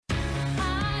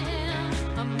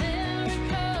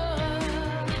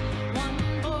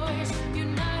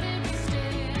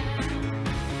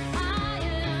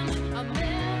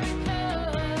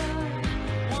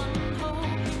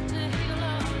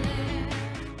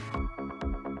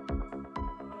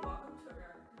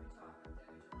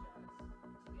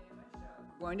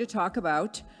Going to talk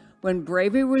about when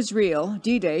bravery was real,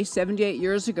 D-Day, 78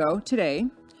 years ago today.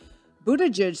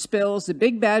 Buttigieg spills the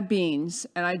big bad beans,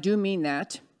 and I do mean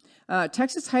that.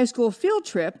 Texas high school field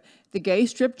trip, the gay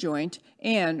strip joint,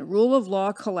 and rule of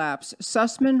law collapse,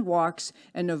 Sussman walks,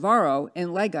 and Navarro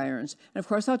in leg irons. And of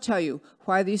course, I'll tell you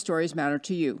why these stories matter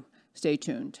to you. Stay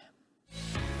tuned.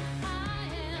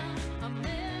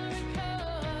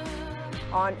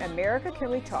 On America Can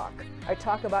We Talk, I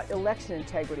talk about election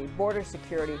integrity, border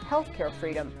security, healthcare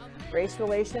freedom, race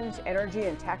relations, energy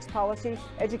and tax policy,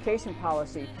 education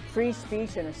policy, free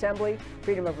speech and assembly,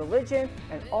 freedom of religion,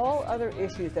 and all other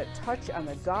issues that touch on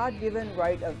the God-given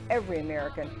right of every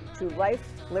American to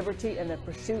life, liberty, and the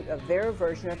pursuit of their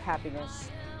version of happiness.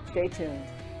 Stay tuned.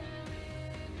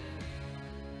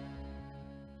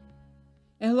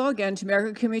 And hello again to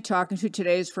America Can We Talk, and to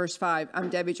today's First Five. I'm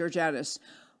Debbie Georgatos.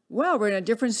 Well, we're in a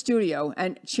different studio,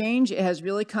 and change has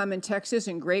really come in Texas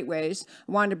in great ways.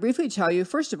 I wanted to briefly tell you,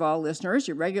 first of all, listeners,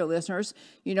 your regular listeners,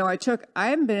 you know, I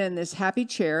haven't been in this happy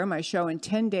chair, my show, in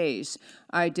 10 days.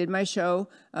 I did my show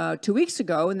 2 weeks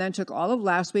ago and then took all of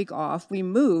last week off. We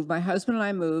moved, my husband and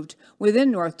I moved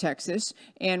within North Texas,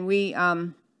 and we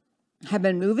have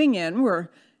been moving in. We're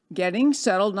getting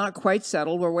settled, not quite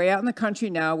settled. We're way out in the country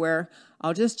now where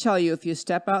I'll just tell you, if you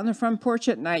step out on the front porch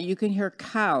at night, you can hear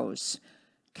cows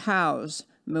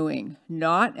mooing.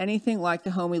 Not anything like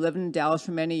the home we lived in Dallas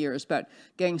for many years, but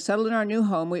getting settled in our new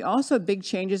home. We also have big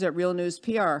changes at Real News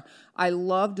PR. I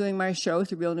love doing my show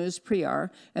through Real News PR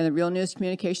and the Real News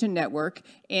Communication Network.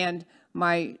 And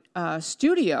my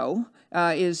studio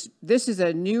this is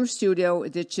a new studio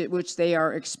which they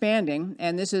are expanding,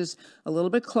 and this is a little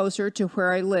bit closer to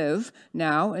where I live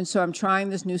now, and so I'm trying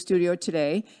this new studio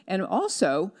today. And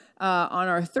also on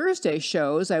our Thursday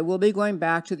shows, I will be going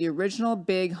back to the original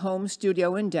big home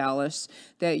studio in Dallas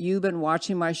that you've been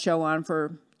watching my show on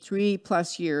for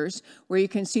 3+ years, where you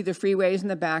can see the freeways in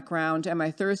the background. And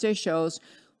my Thursday shows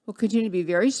will continue to be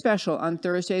very special. On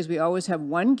Thursdays, we always have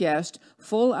one guest,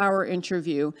 full-hour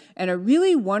interview, and a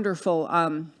really wonderful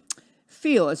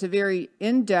feel. It's a very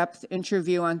in-depth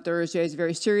interview on Thursdays,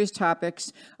 very serious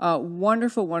topics,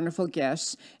 wonderful, wonderful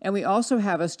guests. And we also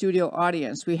have a studio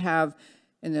audience. We have,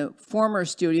 in the former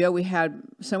studio, we had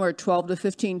somewhere 12 to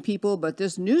 15 people, but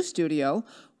this new studio,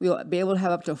 we'll be able to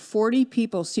have up to 40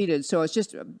 people seated. So it's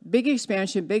just a big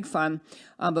expansion, big fun.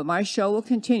 But my show will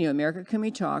continue. America Can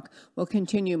We Talk will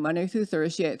continue Monday through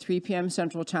Thursday at 3 p.m.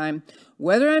 Central Time.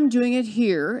 Whether I'm doing it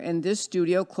here in this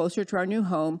studio closer to our new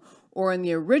home or in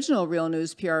the original Real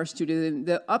News PR studio,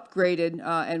 the upgraded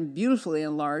and beautifully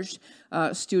enlarged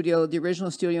studio, the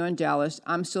original studio in Dallas,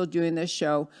 I'm still doing this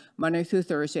show Monday through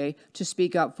Thursday to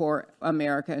speak up for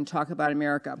America and talk about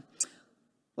America.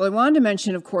 Well, I wanted to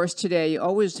mention, of course, today,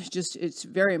 it's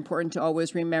very important to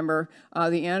always remember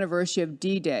the anniversary of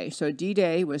D-Day. So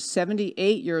D-Day was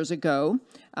 78 years ago,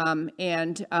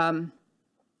 and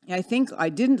I think I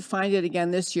didn't find it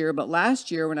again this year, but last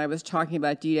year when I was talking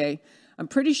about D-Day, I'm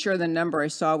pretty sure the number I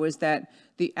saw was that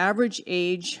the average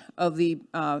age of the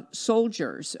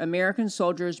soldiers, American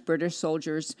soldiers, British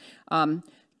soldiers,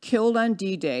 killed on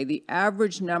D-Day, the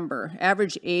average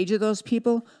age of those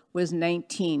people was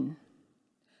 19.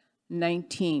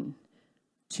 19.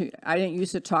 I didn't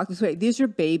used to talk this way. These are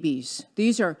babies.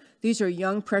 These are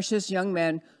young, precious young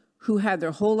men who had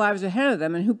their whole lives ahead of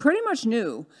them and who pretty much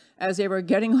knew as they were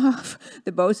getting off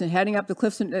the boats and heading up the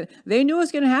cliffs, and they knew it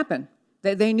was going to happen.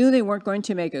 They knew they weren't going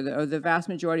to make it, or the vast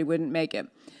majority wouldn't make it.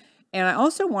 And I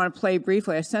also want to play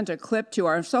briefly, I sent a clip to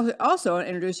also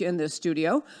introduce you in this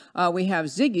studio. We have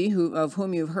Ziggy, of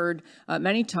whom you've heard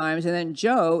many times, and then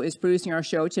Joe is producing our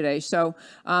show today. So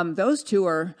those two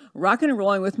are rocking and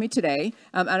rolling with me today.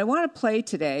 And I want to play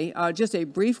today just a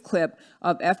brief clip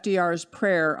of FDR's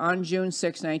prayer on June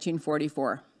 6,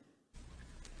 1944.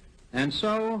 And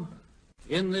so,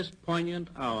 in this poignant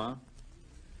hour,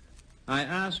 I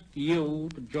ask you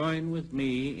to join with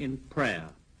me in prayer.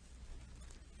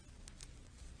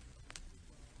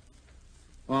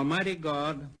 Almighty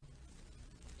God,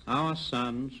 our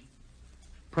sons,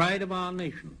 pride of our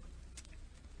nation,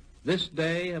 this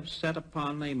day have set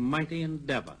upon a mighty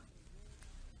endeavor,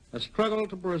 a struggle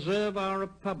to preserve our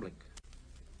republic,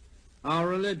 our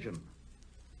religion,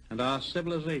 and our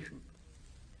civilization,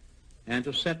 and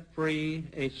to set free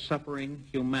a suffering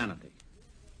humanity.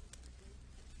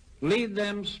 Lead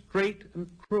them straight and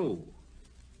true.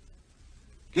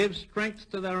 Give strength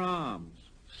to their arms,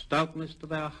 stoutness to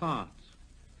their hearts,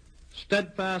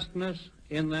 steadfastness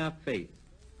in their faith.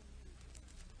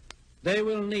 They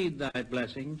will need thy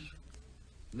blessings.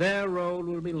 Their road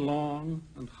will be long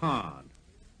and hard.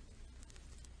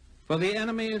 For the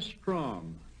enemy is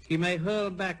strong. he may hurl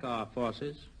back our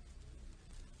forces.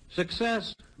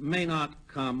 Success may not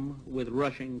come with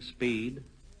rushing speed,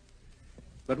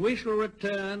 but we shall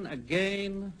return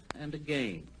again and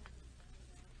again.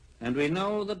 And we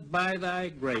know that by thy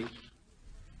grace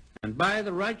and by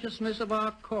the righteousness of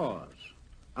our cause,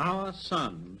 our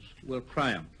sons will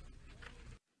triumph.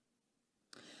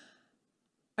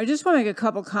 I just want to make a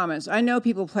couple comments. I know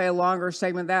people play a longer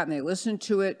segment of that and they listen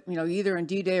to it, either in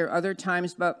D-Day or other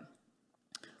times, but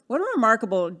what a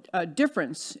remarkable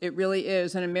difference it really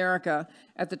is in America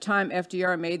at the time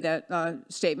FDR made that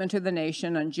statement to the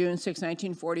nation on June 6,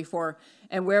 1944,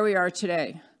 and where we are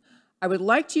today. I would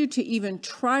like you to even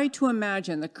try to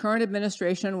imagine the current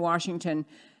administration in Washington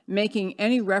making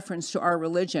any reference to our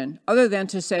religion, other than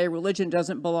to say religion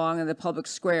doesn't belong in the public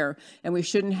square, and we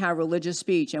shouldn't have religious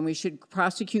speech, and we should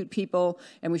prosecute people,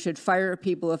 and we should fire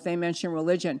people if they mention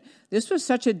religion. This was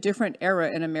such a different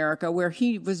era in America where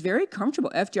he was very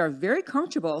comfortable, FDR, very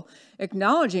comfortable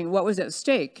acknowledging what was at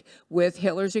stake with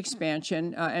Hitler's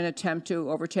expansion and attempt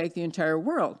to overtake the entire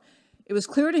world. It was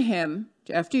clear to him,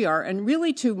 to FDR, and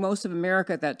really to most of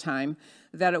America at that time,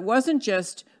 that it wasn't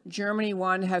just Germany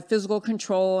wanted to have physical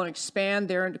control and expand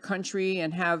their country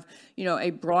and have,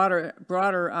 a broader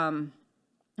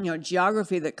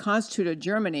geography that constituted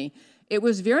Germany. It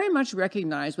was very much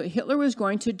recognized what Hitler was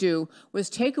going to do was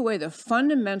take away the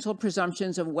fundamental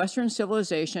presumptions of Western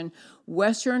civilization,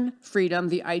 Western freedom,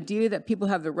 the idea that people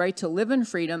have the right to live in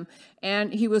freedom,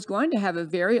 and he was going to have a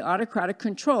very autocratic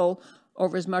control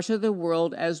over as much of the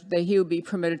world as he would be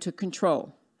permitted to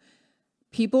control.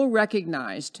 People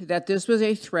recognized that this was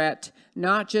a threat,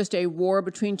 not just a war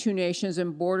between two nations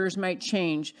and borders might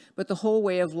change, but the whole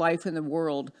way of life in the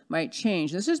world might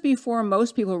change. This is before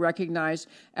most people recognized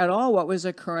at all what was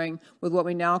occurring with what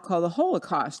we now call the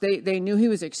Holocaust. They knew he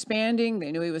was expanding,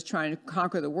 they knew he was trying to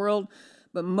conquer the world,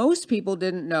 but most people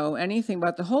didn't know anything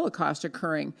about the Holocaust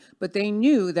occurring. But they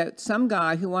knew that some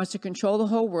guy who wants to control the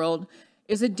whole world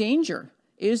is a danger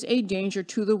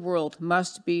to the world,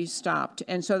 must be stopped.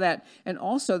 And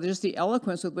also there's the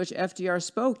eloquence with which FDR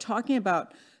spoke, talking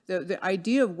about the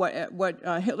idea of what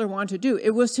Hitler wanted to do.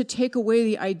 It was to take away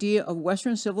the idea of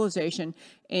Western civilization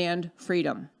and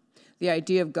freedom. The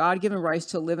idea of God-given rights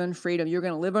to live in freedom. You're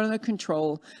going to live under the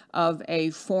control of a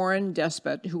foreign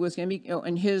despot who was going to be,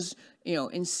 in his,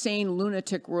 insane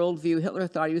lunatic worldview, Hitler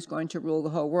thought he was going to rule the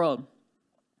whole world.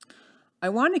 I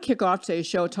want to kick off today's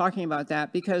show talking about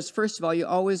that because, first of all, you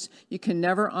can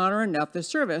never honor enough the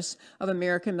service of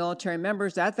American military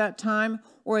members at that time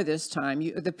or this time.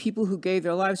 The people who gave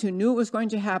their lives, who knew it was going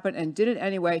to happen and did it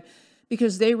anyway,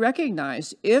 because they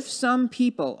recognized if some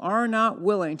people are not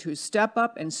willing to step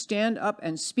up and stand up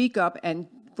and speak up and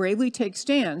bravely take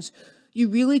stands, you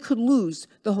really could lose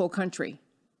the whole country.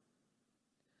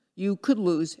 You could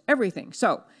lose everything.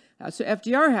 So that's what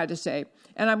FDR had to say.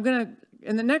 And I'm going to,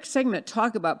 in the next segment,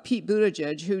 talk about Pete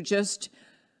Buttigieg, who just,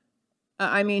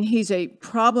 he's a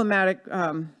problematic,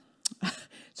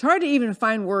 it's hard to even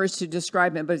find words to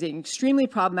describe him, but he's an extremely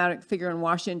problematic figure in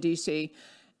Washington, D.C.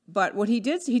 But what he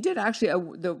did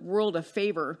actually the world a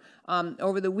favor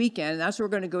over the weekend, and that's what we're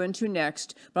going to go into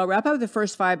next. But I'll wrap up the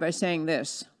first five by saying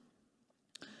this.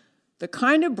 The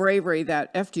kind of bravery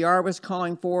that FDR was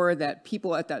calling for, that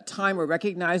people at that time were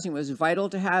recognizing was vital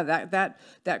to have,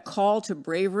 that call to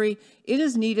bravery, it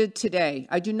is needed today.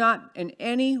 I do not in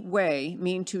any way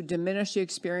mean to diminish the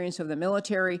experience of the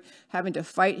military, having to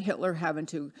fight Hitler, having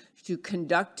to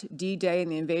conduct D-Day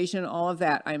and the invasion, all of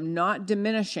that. I'm not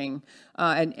diminishing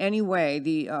in any way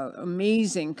the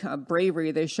amazing bravery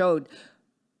they showed.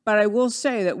 But I will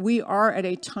say that we are at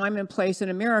a time and place in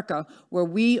America where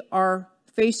we are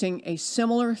facing a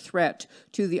similar threat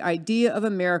to the idea of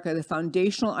America, the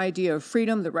foundational idea of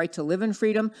freedom, the right to live in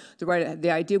freedom, the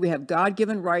idea we have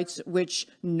God-given rights, which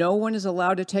no one is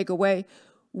allowed to take away.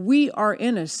 We are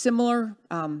in a similar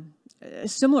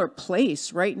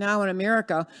place right now in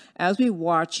America as we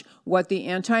watch what the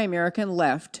anti-American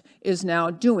left is now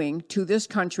doing to this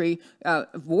country,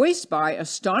 voiced by,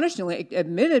 astonishingly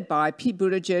admitted by Pete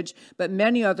Buttigieg, but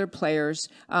many other players.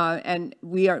 And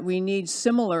we need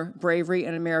similar bravery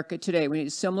in America today. We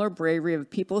need similar bravery of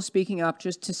people speaking up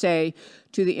just to say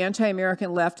to the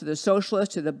anti-American left, to the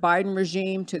socialists, to the Biden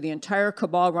regime, to the entire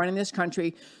cabal running this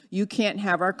country, you can't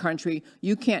have our country.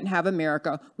 You can't have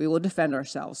America. We will defend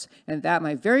ourselves. And that,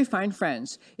 my very fine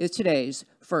friends, is today's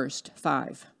First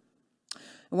Five.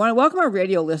 I want to welcome our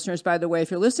radio listeners, by the way. If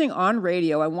you're listening on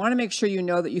radio, I want to make sure you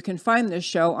know that you can find this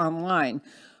show online.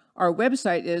 Our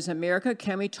website is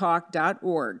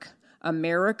americacanwetalk.org.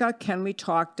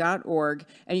 americacanwetalk.org.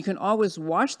 And you can always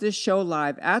watch this show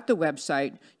live at the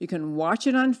website. You can watch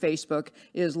it on Facebook.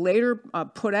 It is later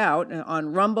put out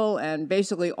on Rumble and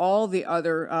basically all the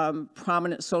other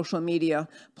prominent social media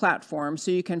platforms.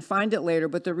 So you can find it later.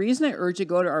 But the reason I urge you to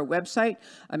go to our website,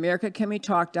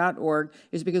 americacanwetalk.org,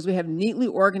 is because we have neatly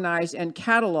organized and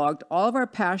cataloged all of our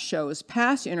past shows,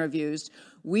 past interviews.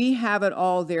 We have it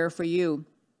all there for you.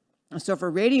 So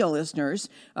for radio listeners,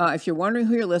 if you're wondering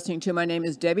who you're listening to, my name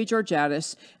is Debbie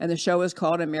Georgatos, and the show is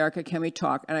called America Can We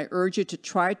Talk? And I urge you to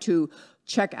try to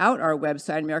check out our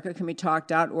website,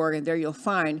 americacanwetalk.org, and there you'll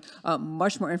find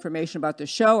much more information about the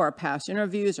show, our past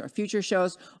interviews, our future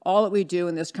shows, all that we do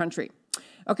in this country.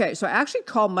 Okay, so I actually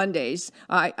call Mondays.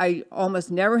 I almost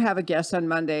never have a guest on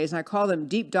Mondays, and I call them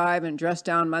Deep Dive and Dress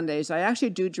Down Mondays. I actually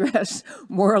do dress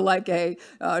more like a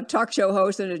talk show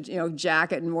host in a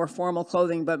jacket and more formal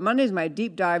clothing, but Monday is my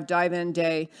Deep Dive, Dive-In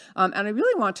day. And I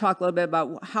really want to talk a little bit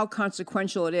about how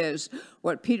consequential it is,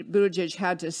 what Pete Buttigieg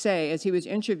had to say as he was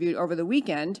interviewed over the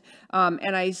weekend.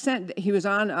 And he was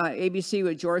on ABC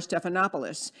with George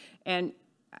Stephanopoulos, and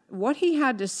what he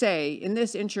had to say in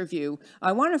this interview,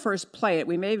 I want to first play it.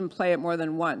 We may even play it more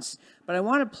than once, but I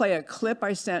want to play a clip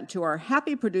I sent to our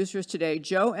happy producers today,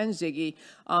 Joe and Ziggy,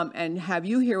 and have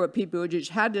you hear what Pete Buttigieg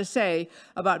had to say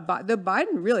about the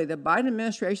Biden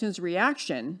administration's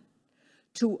reaction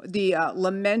to the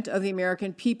lament of the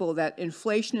American people that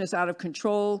inflation is out of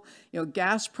control.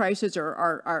 Gas prices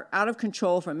are out of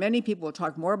control for many people. We'll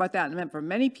talk more about that in a minute. For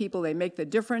many people, they make the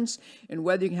difference in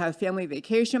whether you can have a family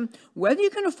vacation, whether you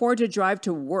can afford to drive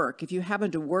to work if you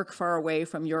happen to work far away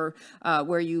from your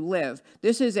where you live.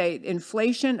 This is a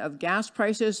inflation of gas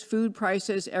prices, food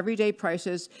prices, everyday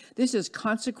prices. This is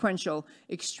consequential,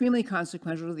 extremely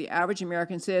consequential to the average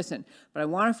American citizen. But I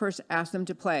want to first ask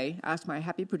my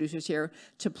happy producers here,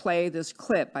 to play this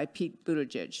clip by Pete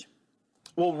Buttigieg.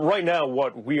 Well, right now,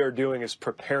 what we are doing is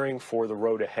preparing for the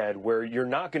road ahead, where you're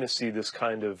not going to see this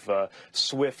kind of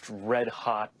swift,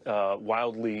 red-hot,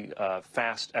 wildly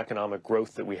fast economic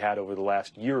growth that we had over the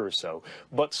last year or so,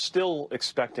 but still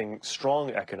expecting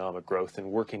strong economic growth and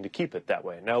working to keep it that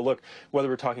way. Now, look, whether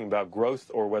we're talking about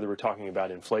growth or whether we're talking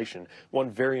about inflation,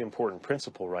 one very important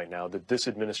principle right now that this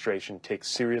administration takes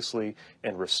seriously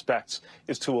and respects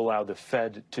is to allow the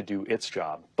Fed to do its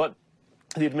job. But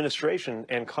the administration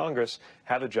and Congress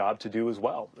have a job to do as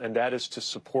well, and that is to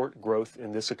support growth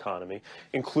in this economy,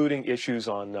 including issues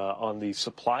on the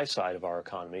supply side of our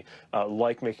economy,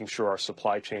 like making sure our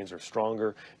supply chains are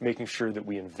stronger, making sure that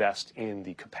we invest in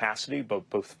the capacity,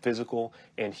 both physical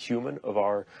and human, of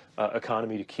our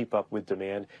economy to keep up with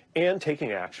demand, and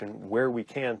taking action where we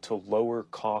can to lower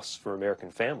costs for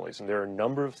American families. And there are a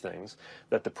number of things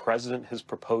that the president has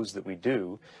proposed that we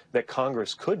do that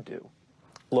Congress could do.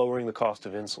 Lowering the cost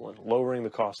of insulin, lowering the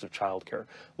cost of childcare,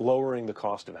 lowering the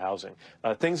cost of housing,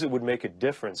 things that would make a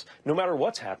difference, no matter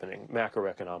what's happening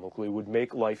macroeconomically, would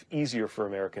make life easier for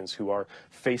Americans who are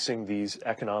facing these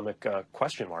economic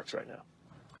question marks right now.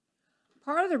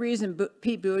 Part of the reason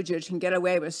Pete Buttigieg can get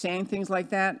away with saying things like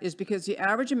that is because the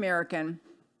average American,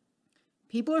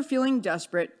 people are feeling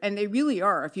desperate, and they really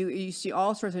are. If you see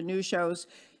all sorts of news shows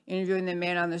interviewing the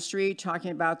man on the street,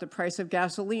 talking about the price of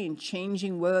gasoline,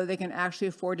 changing whether they can actually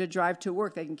afford to drive to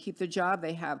work, they can keep the job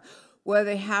they have, whether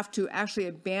they have to actually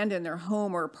abandon their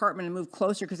home or apartment and move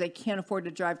closer because they can't afford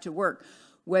to drive to work.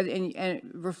 And it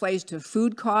relates to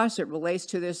food costs. It relates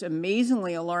to this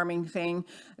amazingly alarming thing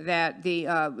that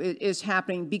is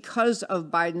happening because of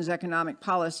Biden's economic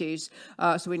policies.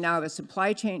 So we now have a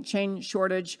supply chain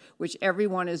shortage, which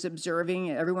everyone is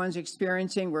observing, everyone's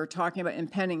experiencing. We're talking about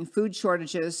impending food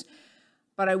shortages.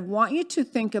 But I want you to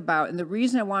think about, and the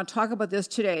reason I want to talk about this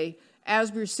today,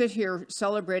 as we sit here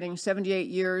celebrating 78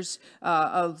 years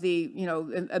of the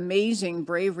amazing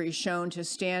bravery shown to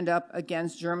stand up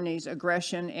against Germany's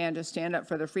aggression and to stand up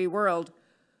for the free world,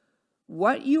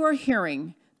 what you are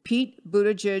hearing Pete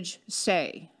Buttigieg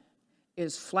say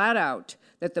is flat out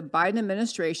that the Biden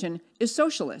administration is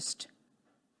socialist.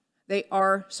 They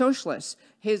are socialists.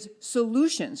 His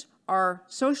solutions are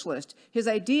socialist. His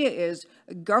idea is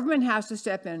government has to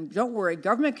step in. Don't worry,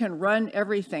 government can run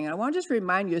everything. And I want to just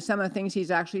remind you of some of the things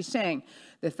he's actually saying.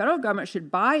 The federal government should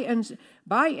buy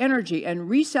energy and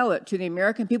resell it to the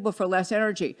American people for less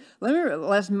money.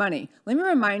 Let me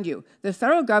remind you, the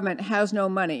federal government has no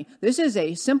money. This is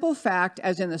a simple fact,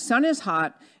 as in the sun is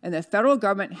hot and the federal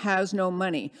government has no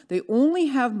money. They only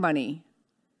have money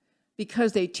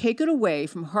because they take it away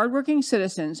from hardworking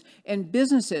citizens and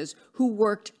businesses who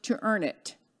worked to earn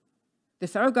it. The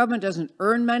federal government doesn't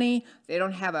earn money. They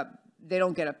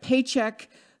don't get a paycheck.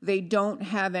 They don't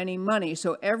have any money.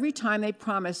 So every time they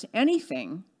promise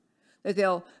anything, that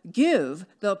they'll give,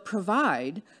 they'll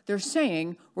provide. They're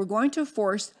saying, we're going to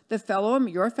force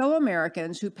your fellow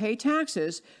Americans who pay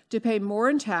taxes to pay more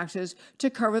in taxes to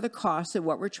cover the costs of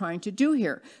what we're trying to do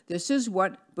here. This is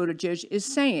what Buttigieg is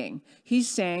saying. He's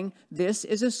saying this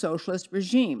is a socialist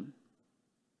regime.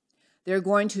 They're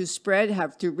going to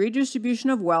have through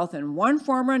redistribution of wealth in one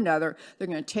form or another, they're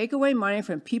going to take away money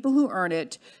from people who earn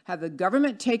it, have the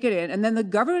government take it in, and then the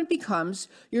government becomes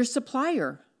your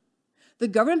supplier. The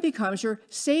government becomes your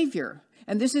savior.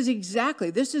 And this is the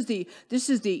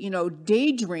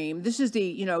daydream. This is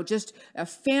the, just a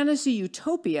fantasy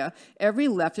utopia every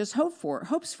leftist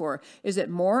hopes for, is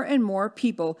that more and more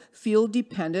people feel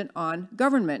dependent on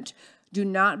government, do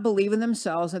not believe in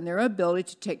themselves and their ability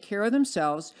to take care of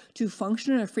themselves, to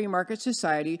function in a free market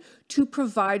society, to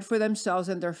provide for themselves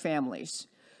and their families.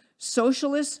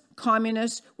 Socialists,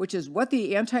 communists, which is what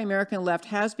the anti-American left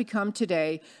has become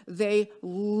today, they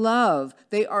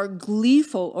are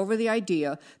gleeful over the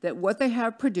idea that what they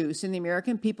have produced in the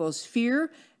American people is fear,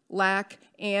 lack,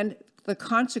 and the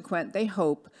consequent, they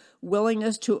hope,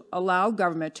 willingness to allow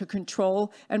government to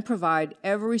control and provide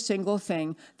every single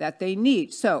thing that they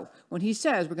need. So when he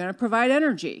says we're going to provide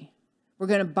energy, we're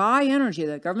going to buy energy,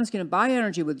 the government's going to buy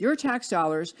energy with your tax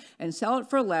dollars and sell it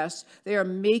for less, they are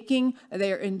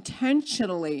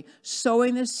intentionally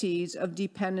sowing the seeds of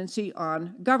dependency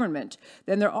on government.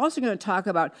 Then they're also going to talk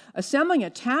about assembling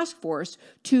a task force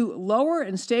to lower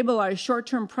and stabilize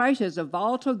short-term prices of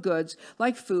volatile goods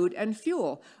like food and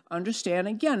fuel. Understand,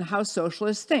 again, how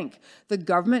socialists think. The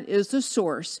government is the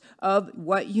source of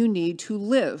what you need to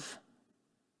live.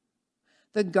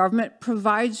 The government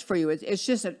provides for you. It's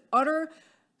just an utter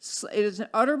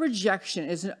rejection.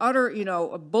 It's an utter,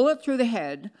 a bullet through the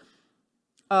head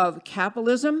of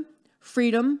capitalism,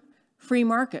 freedom, free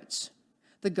markets.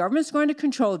 The government's going to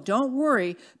control. Don't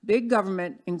worry, big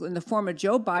government in the form of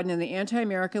Joe Biden and the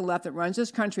anti-American left that runs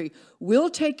this country will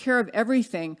take care of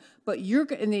everything. But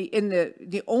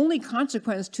the only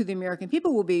consequence to the American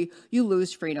people will be you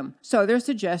lose freedom. So they're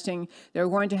suggesting they're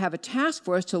going to have a task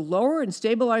force to lower and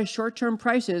stabilize short-term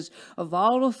prices of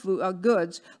volatile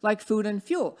goods like food and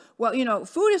fuel. Well,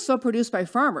 food is still produced by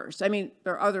farmers. I mean,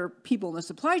 there are other people in the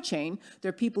supply chain. There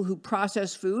are people who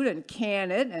process food and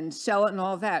can it and sell it and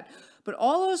all of that. But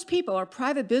all those people are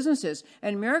private businesses,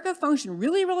 and America functioned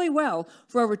really, really well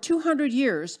for over 200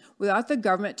 years without the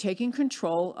government taking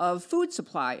control of food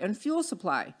supply and fuel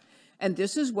supply. And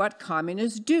this is what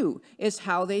communists do, is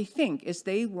how they think, is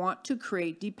they want to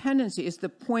create dependency. It's the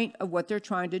point of what they're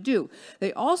trying to do.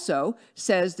 They also,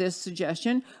 says this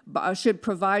suggestion, should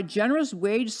provide generous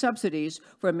wage subsidies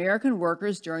for American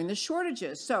workers during the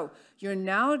shortages. So you're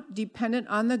now dependent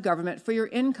on the government for your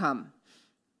income.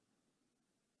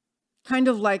 Kind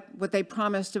of like what they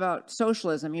promised about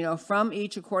socialism, from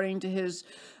each according to his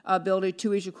ability,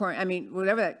 to each according,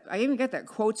 whatever I even get that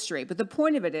quote straight. But the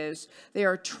point of it is they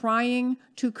are trying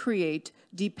to create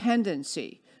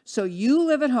dependency. So you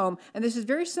live at home, and this is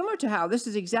very similar to how, this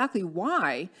is exactly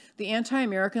why the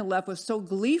anti-American left was so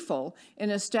gleeful in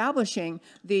establishing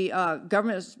the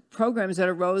government programs that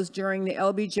arose during the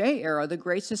LBJ era, the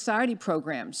Great Society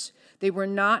programs. They were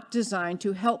not designed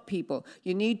to help people.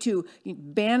 You need to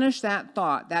banish that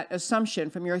thought, that assumption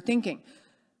from your thinking.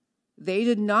 They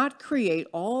did not create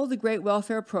all the great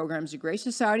welfare programs, the Great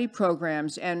Society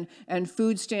programs, and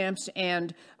food stamps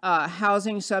and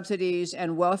housing subsidies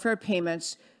and welfare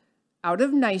payments out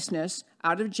of niceness,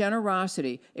 out of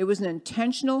generosity. It was an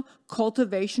intentional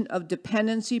cultivation of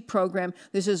dependency program.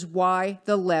 This is why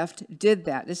the left did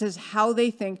that. This is how they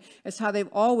think. It's how they've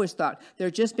always thought. They're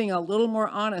just being a little more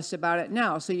honest about it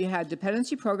now. So you had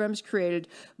dependency programs created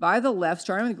by the left,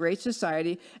 starting with Great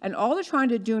Society, and all they're trying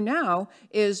to do now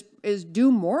is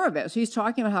do more of it. So he's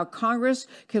talking about how Congress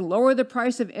can lower the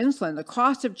price of insulin, the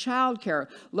cost of childcare,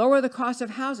 lower the cost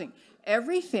of housing.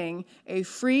 Everything a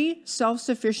free,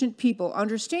 self-sufficient people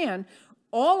understand,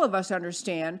 all of us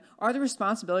understand, are the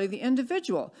responsibility of the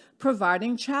individual.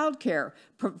 Providing child care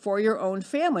for your own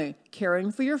family,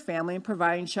 caring for your family and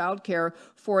providing child care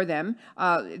for them.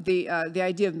 The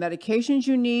idea of medications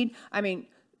you need.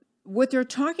 What they're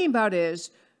talking about is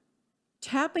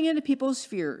tapping into people's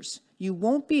fears. You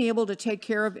won't be able to take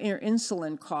care of your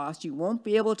insulin costs. You won't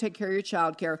be able to take care of your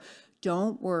child care.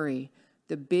 Don't worry.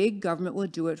 The big government will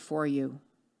do it for you.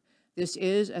 This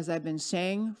is, as I've been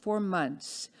saying for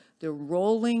months, the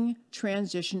rolling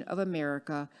transition of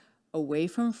America away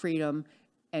from freedom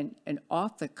and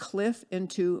off the cliff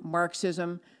into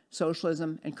Marxism,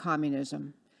 socialism, and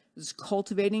communism. This is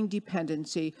cultivating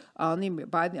dependency among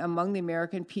the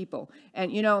American people.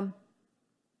 And,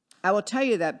 I will tell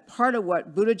you that part of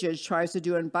what Buttigieg tries to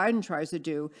do and Biden tries to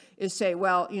do is say,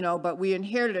 well, but we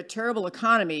inherited a terrible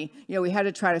economy. We had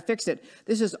to try to fix it.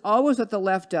 This is always what the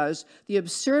left does. The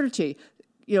absurdity,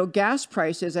 gas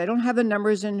prices, I don't have the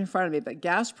numbers in front of me, but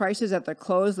gas prices at the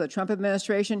close of the Trump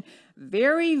administration,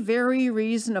 very, very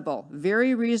reasonable,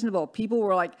 very reasonable. People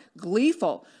were like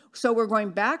gleeful. So we're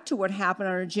going back to what happened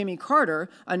under Jimmy Carter,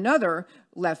 another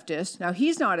leftist. Now,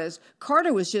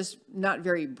 Carter was just not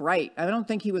very bright. I don't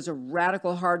think he was a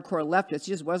radical, hardcore leftist.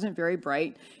 He just wasn't very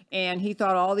bright. And he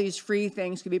thought all these free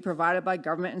things could be provided by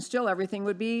government and still everything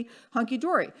would be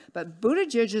hunky-dory. But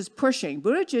Buttigieg is pushing.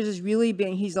 Buttigieg is really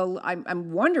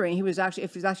I'm wondering if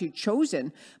he's actually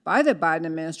chosen by the Biden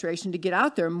administration to get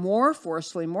out there more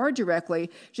forcefully, more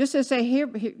directly, just to say, here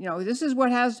this is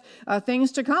what has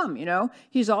things to come,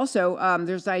 He's also,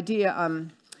 there's the idea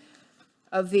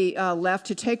of the left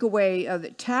to take away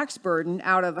the tax burden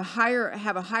out of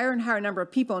have a higher and higher number of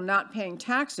people not paying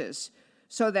taxes,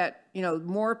 so that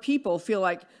more people feel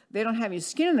like they don't have any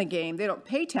skin in the game. They don't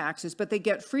pay taxes, but they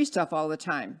get free stuff all the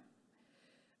time.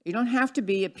 You don't have to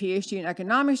be a PhD in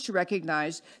economics to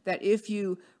recognize that if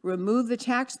you remove the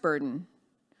tax burden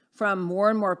from more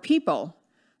and more people,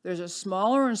 there's a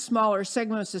smaller and smaller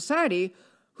segment of society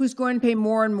who's going to pay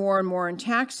more and more and more in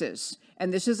taxes.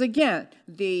 And this is, again,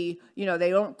 they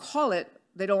don't call it,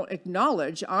 they don't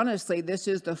acknowledge, honestly, this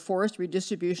is the forced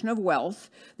redistribution of wealth.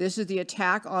 This is the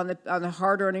attack on the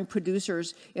hard-earning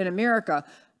producers in America.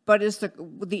 But it's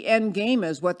the end game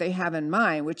is what they have in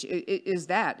mind, which is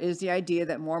the idea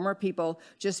that more and more people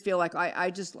just feel like I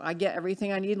get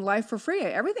everything I need in life for free.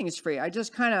 Everything is free. I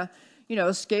just kind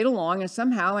of skate along, and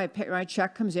somehow my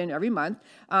check comes in every month.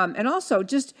 And also,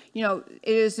 just, it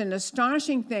is an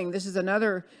astonishing thing. This is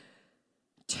another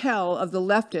tell of the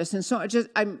leftists. And so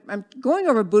I'm going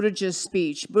over Buttigieg's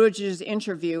speech, Buttigieg's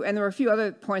interview, and there were a few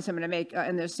other points I'm going to make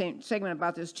in the same segment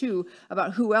about this too,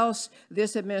 about who else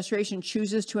this administration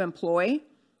chooses to employ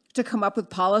to come up with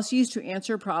policies to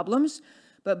answer problems.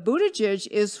 But Buttigieg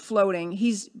is floating.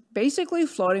 He's basically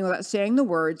floating without saying the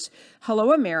words,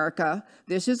 "Hello, America.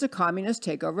 This is a communist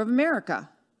takeover of America."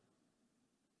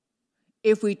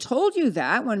 If we told you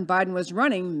that when Biden was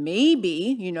running,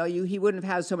 maybe, he wouldn't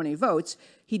have had so many votes.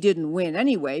 He didn't win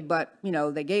anyway, but,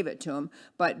 they gave it to him.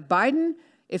 But Biden,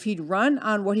 if he'd run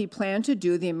on what he planned to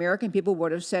do, the American people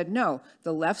would have said no.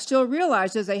 The left still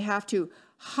realizes they have to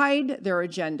hide their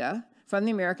agenda from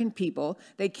the American people.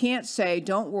 They can't say,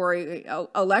 don't worry,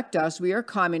 elect us. We are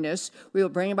communists. We will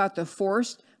bring about the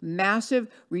forced massive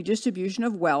redistribution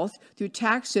of wealth through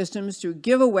tax systems, through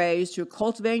giveaways, through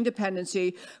cultivating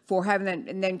dependency, for having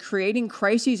and then creating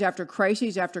crises after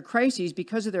crises after crises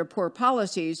because of their poor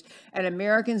policies, and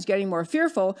Americans getting more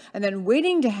fearful, and then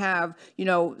waiting to have,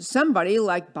 somebody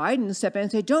like Biden step in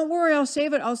and say, don't worry, I'll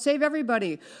save it. I'll save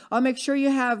everybody. I'll make sure you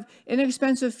have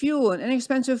inexpensive fuel and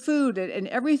inexpensive food, and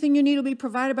everything you need will be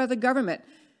provided by the government.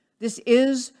 This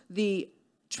is the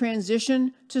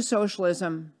transition to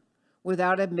socialism,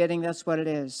 without admitting that's what it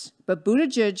is. But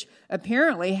Buttigieg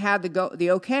apparently had the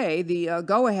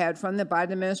go-ahead from the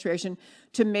Biden administration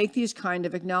to make these kind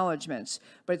of acknowledgments.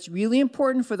 But it's really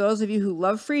important for those of you who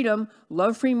love freedom,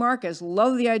 love free markets,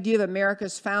 love the idea of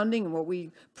America's founding and what we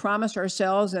promised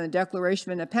ourselves in the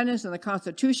Declaration of Independence and the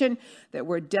Constitution, that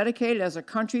we're dedicated as a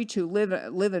country to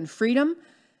live in freedom.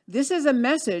 This is a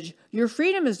message. Your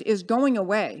freedom is going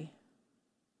away.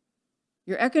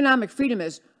 Your economic freedom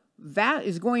is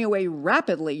going away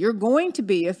rapidly. You're going to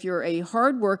be, if you're a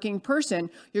hardworking person,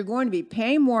 you're going to be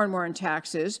paying more and more in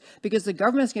taxes because the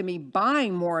government's going to be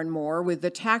buying more and more with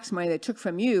the tax money they took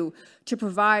from you to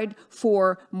provide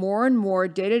for more and more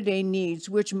day-to-day needs,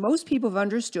 which most people have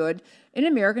understood in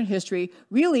American history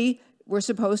really were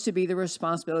supposed to be the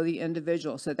responsibility of the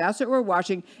individual. So that's what we're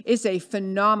watching. It's a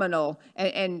phenomenal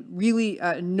and really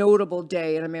notable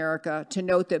day in America to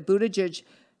note that Buttigieg,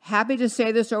 happy to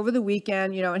say this over the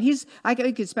weekend, and I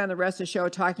could spend the rest of the show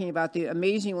talking about the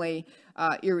amazingly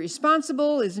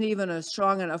irresponsible, isn't even a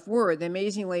strong enough word, the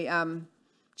amazingly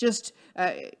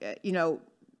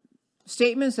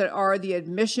statements that are the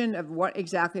admission of what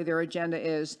exactly their agenda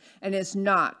is, and it's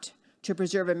not to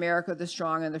preserve America, the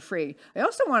strong and the free. I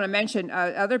also want to mention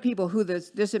other people who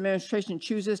this administration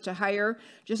chooses to hire,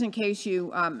 just in case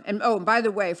you, and by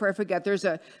the way, before I forget, there's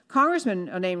a congressman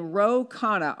named Ro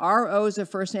Khanna. R-O is the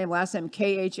first name, last name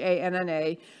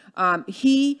Khanna.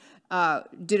 He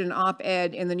did an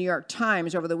op-ed in the New York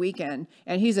Times over the weekend,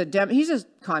 and he's a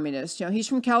communist. He's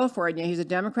from California. He's a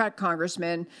Democrat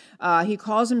congressman. He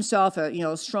calls himself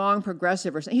a strong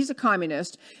progressive, or he's a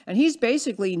communist, and he's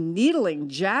basically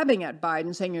jabbing at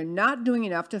Biden, saying you're not doing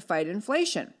enough to fight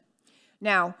inflation.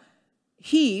 Now,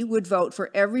 he would vote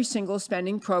for every single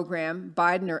spending program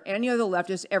Biden or any other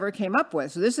leftist ever came up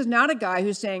with. So this is not a guy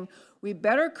who's saying, we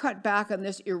better cut back on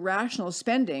this irrational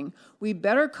spending. We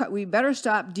better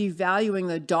stop devaluing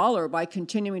the dollar by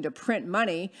continuing to print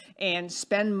money and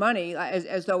spend money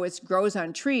as though it grows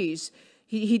on trees.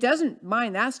 He doesn't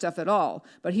mind that stuff at all,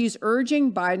 but he's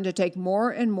urging Biden to take more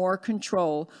and more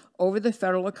control over the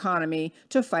federal economy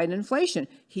to fight inflation.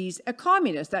 He's a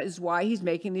communist. That is why he's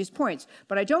making these points.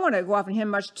 But I don't want to go off on him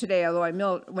much today, although I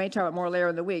may talk about more later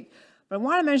in the week. But I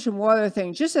want to mention one other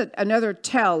thing, just another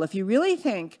tell. If you really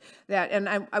think that, and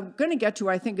I'm going to get to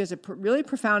what I think is a really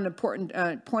profound,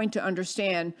 important point to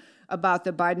understand about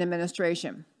the Biden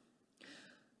administration.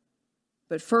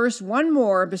 But first, one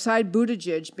more, beside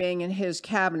Buttigieg being in his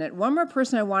cabinet, one more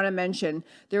person I want to mention.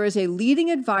 There is a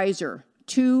leading advisor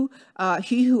to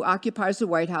he who occupies the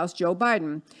White House, Joe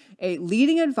Biden, a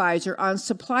leading advisor on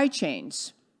supply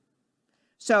chains.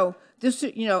 So this,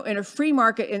 in a free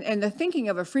market, and the thinking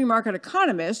of a free market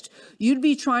economist, you'd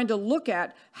be trying to look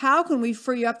at how can we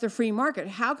free up the free market?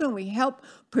 How can we help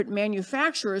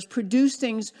manufacturers produce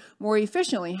things more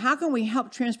efficiently? How can we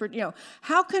help transport,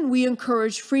 how can we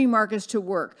encourage free markets to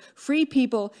work, free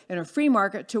people in a free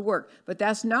market to work? But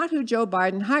that's not who Joe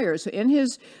Biden hires. So in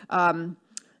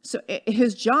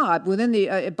his job within the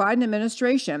Biden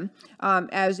administration,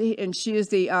 she is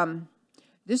the,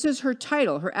 this is her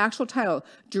title, her actual title,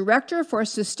 Director for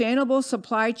Sustainable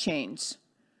Supply Chains.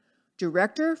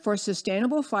 Director for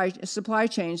Sustainable Supply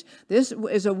Chains. This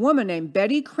is a woman named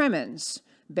Betty Cremins.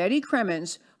 Betty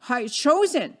Cremins,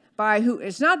 chosen by who?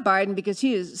 It's not Biden because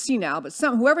he is senile, but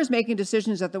whoever's making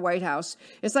decisions at the White House.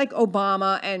 It's like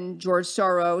Obama and George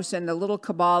Soros and the little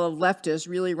cabal of leftists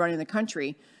really running the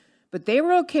country. But they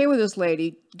were okay with this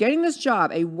lady getting this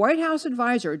job, a White House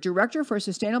advisor, Director for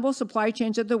Sustainable Supply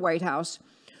Chains at the White House,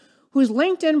 whose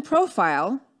LinkedIn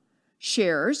profile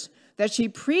shares that she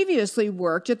previously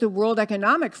worked at the World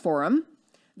Economic Forum,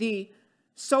 the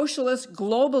socialist,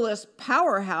 globalist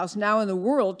powerhouse now in the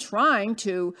world trying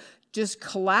to just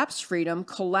collapse freedom,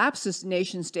 collapse this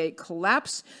nation state,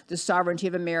 collapse the sovereignty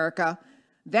of America.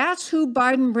 That's who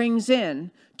Biden brings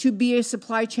in to be a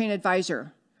supply chain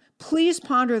advisor. Please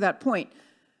ponder that point.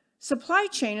 Supply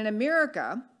chain in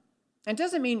America, and it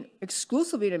doesn't mean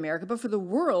exclusively in America, but for the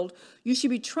world, you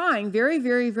should be trying very,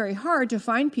 very, very hard to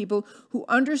find people who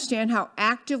understand how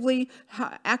active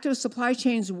supply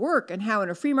chains work and how in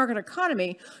a free market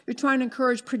economy, you're trying to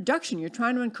encourage production. You're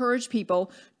trying to encourage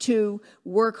people to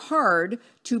work hard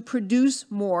to produce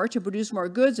more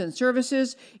goods and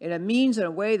services in a means, in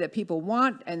a way that people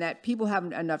want and that people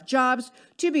have enough jobs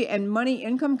and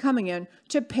income coming in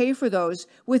to pay for those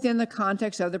within the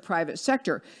context of the private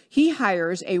sector. He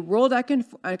hires a World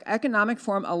Economic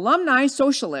Forum alumni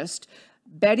socialist,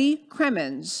 Betty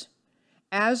Cremins,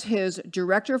 as his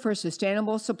Director for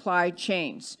Sustainable Supply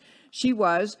Chains. She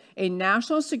was a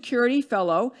National Security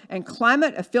Fellow and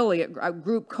Climate Affiliate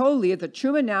Group co-lead at the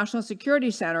Truman National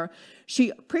Security Center.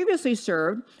 She previously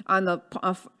served on the,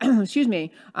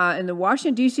 in the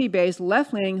Washington, D.C.-based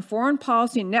left-leaning Foreign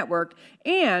Policy Network,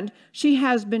 and she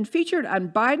has been featured on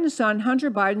Biden's son, Hunter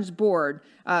Biden's board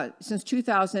since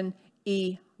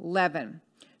 2011.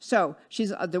 So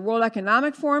she's the World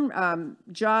Economic Forum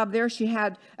job there she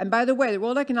had. And by the way, the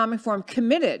World Economic Forum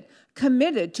committed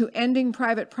to ending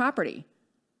private property.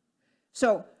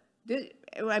 So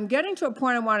I'm getting to a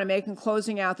point I want to make in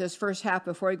closing out this first half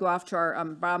before we go off to our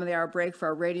bottom of the hour break for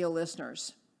our radio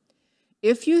listeners.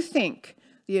 If you think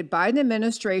the Biden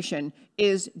administration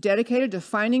is dedicated to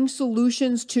finding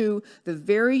solutions to the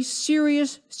very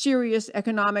serious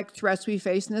economic threats we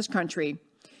face in this country,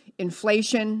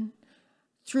 inflation,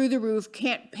 through the roof,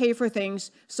 can't pay for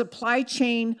things, supply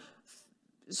chain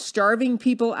starving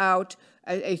people out,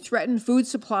 a threatened food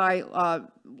supply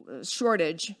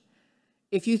shortage.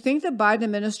 If you think the Biden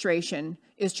administration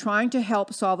is trying to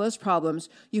help solve those problems,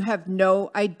 you have no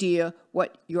idea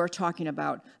what you're talking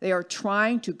about. They are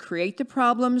trying to create the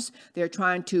problems. They're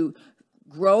trying to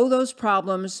grow those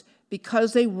problems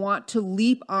because they want to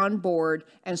leap on board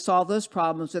and solve those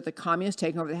problems that the communists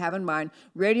taking over they have in mind.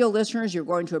 Radio listeners, you're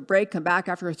going to a break. Come back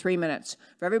after 3 minutes.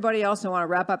 For everybody else, I want to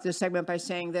wrap up this segment by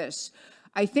saying this.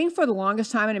 I think for the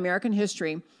longest time in American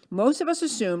history, most of us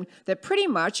assumed that pretty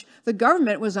much the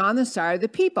government was on the side of the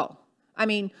people. I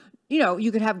mean, you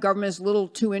could have governments a little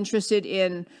too interested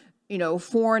in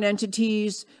foreign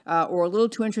entities or a little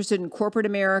too interested in corporate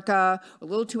America, a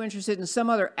little too interested in some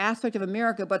other aspect of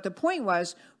America. But the point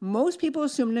was, most people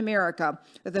assumed in America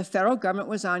that the federal government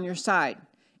was on your side.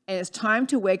 And it's time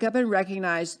to wake up and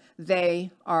recognize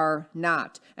they are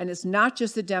not. And it's not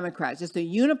just the Democrats. It's the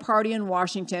uniparty in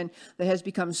Washington that has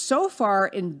become so far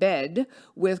in bed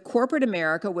with corporate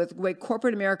America, with the way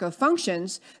corporate America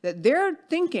functions, that their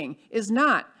thinking is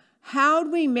not, how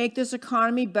do we make this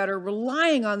economy better,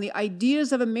 relying on the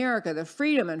ideas of America, the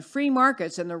freedom and free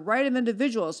markets and the right of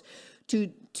individuals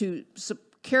to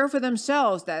care for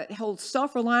themselves, that hold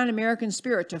self-reliant American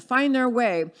spirit, to find their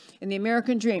way in the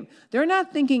American dream. They're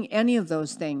not thinking any of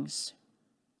those things.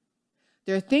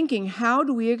 They're thinking, how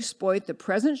do we exploit the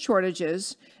present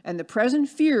shortages and the present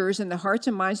fears in the hearts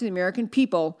and minds of the American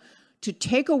people to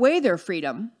take away their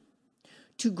freedom,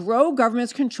 to grow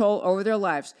government's control over their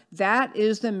lives. That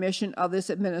is the mission of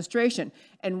this administration.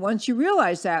 And once you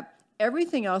realize that,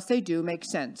 everything else they do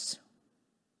makes sense.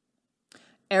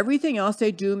 Everything else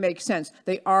they do makes sense.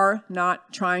 They are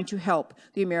not trying to help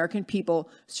the American people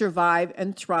survive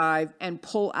and thrive and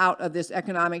pull out of this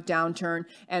economic downturn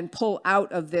and pull out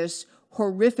of this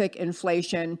horrific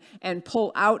inflation and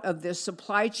pull out of this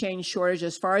supply chain shortage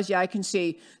as far as the eye can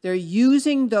see. They're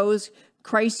using those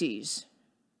crises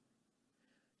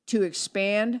to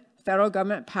expand federal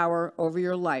government power over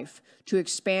your life, to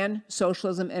expand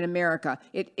socialism in America.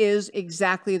 It is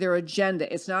exactly their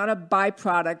agenda. It's not a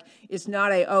byproduct. It's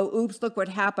not a, oh, oops, look what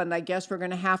happened. I guess we're going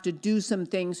to have to do some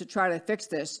things to try to fix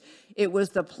this. It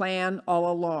was the plan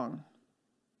all along.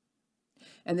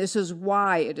 And this is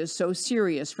why it is so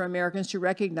serious for Americans to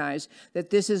recognize that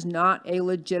this is not a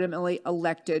legitimately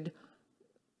elected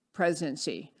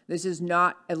presidency. This is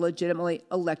not a legitimately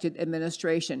elected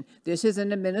administration. This is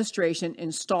an administration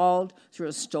installed through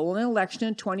a stolen election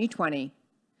in 2020,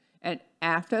 and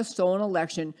after a stolen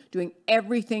election, doing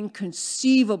everything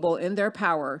conceivable in their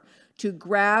power to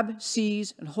grab,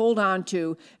 seize, and hold on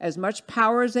to as much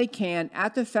power as they can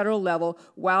at the federal level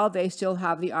while they still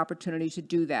have the opportunity to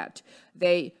do that.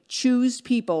 They choose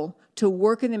people to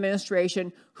work in the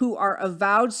administration who are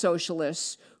avowed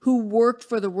socialists, who worked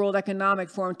for the World Economic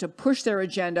Forum to push their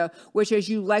agenda, which, as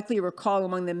you likely recall,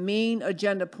 among the main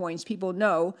agenda points, people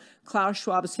know Klaus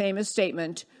Schwab's famous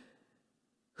statement,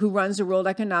 who runs the World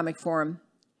Economic Forum,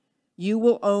 you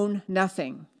will own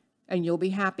nothing and you'll be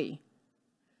happy.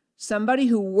 Somebody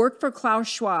who worked for Klaus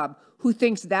Schwab, who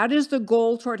thinks that is the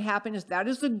goal toward happiness, that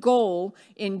is the goal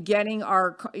in getting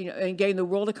in getting the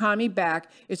world economy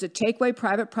back, is to take away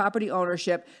private property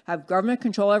ownership, have government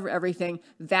control over everything.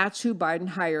 That's who Biden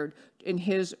hired in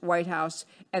his White House.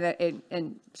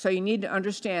 And so you need to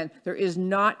understand there is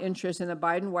not interest in the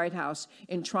Biden White House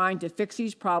in trying to fix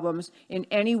these problems in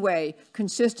any way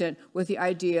consistent with the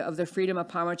idea of the freedom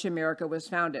upon which America was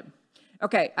founded.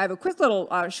 Okay, I have a quick little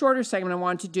shorter segment I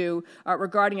want to do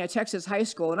regarding a Texas high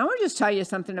school. And I want to just tell you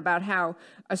something about how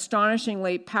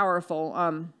astonishingly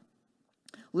powerful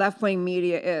left-wing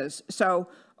media is. So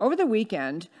over the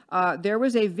weekend, there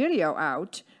was a video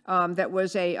out that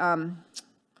was it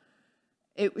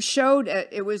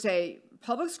was a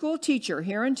public school teacher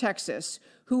here in Texas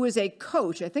who was a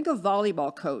coach, I think a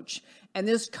volleyball coach. And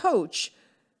this coach,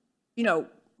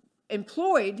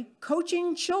 employed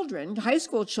coaching children, high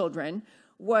school children,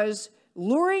 was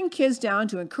luring kids down,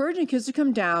 to encouraging kids to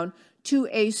come down to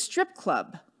a strip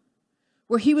club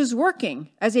where he was working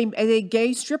as a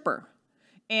gay stripper.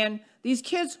 And these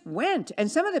kids went,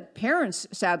 and some of the parents,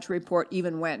 sad to report,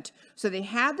 even went. So they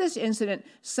had this incident.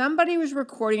 Somebody was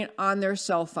recording it on their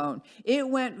cell phone. It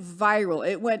went viral.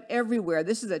 It went everywhere.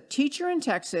 This is a teacher in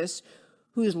Texas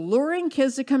who's luring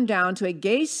kids to come down to a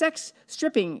gay strip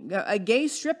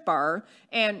bar.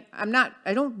 And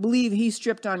I don't believe he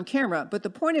stripped on camera, but the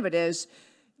point of it is,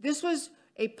 this was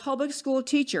a public school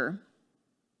teacher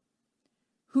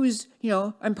who's,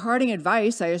 imparting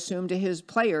advice, I assume, to his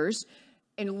players,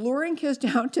 and luring kids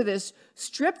down to this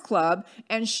strip club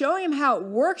and showing them how it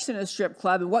works in a strip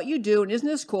club and what you do, and isn't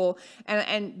this cool?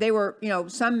 And they were,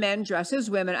 some men dressed as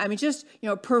women. I mean, just,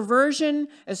 perversion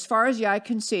as far as the eye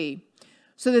can see.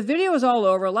 So the video was all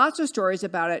over, lots of stories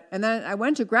about it. And then I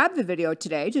went to grab the video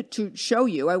today to show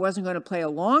you. I wasn't going to play a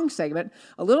long segment,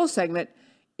 a little segment.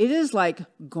 It is like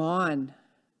gone.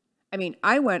 I mean,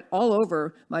 I went all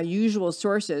over my usual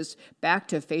sources, back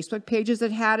to Facebook pages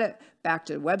that had it, back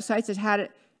to websites that had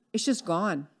it. It's just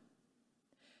gone.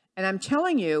 And I'm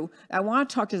telling you, I want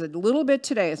to talk to you a little bit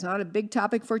today. It's not a big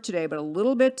topic for today, but a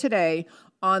little bit today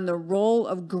on the role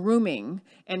of grooming,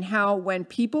 and how when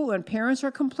parents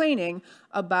are complaining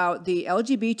about the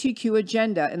LGBTQ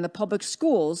agenda in the public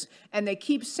schools, and they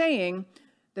keep saying,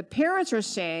 the parents are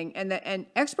saying, and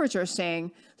experts are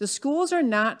saying, the schools are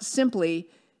not simply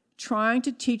trying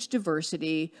to teach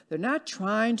diversity. They're not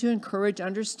trying to encourage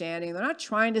understanding. They're not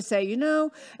trying to say,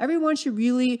 everyone should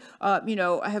really,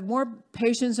 have more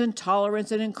patience and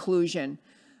tolerance and inclusion.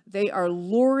 They are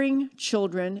luring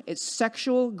children. It's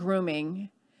sexual grooming.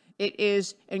 It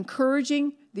is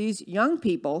encouraging these young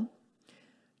people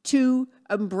to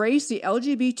embrace the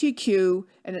LGBTQ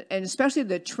and especially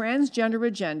the transgender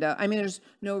agenda. I mean, there's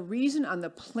no reason on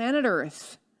the planet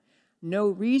Earth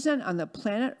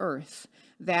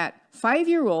that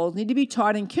 5-year-olds need to be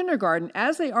taught in kindergarten,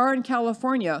 as they are in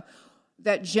California,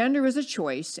 that gender is a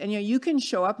choice. And, you can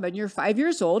show up when you're 5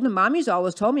 years old, and mommy's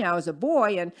always told me I was a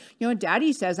boy, and,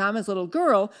 daddy says I'm his little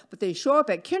girl, but they show up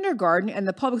at kindergarten, and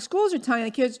the public schools are telling the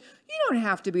kids, you don't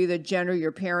have to be the gender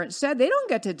your parents said. They don't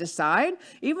get to decide.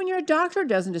 Even your doctor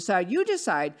doesn't decide. You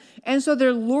decide. And so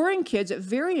they're luring kids at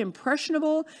very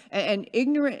impressionable and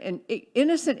ignorant and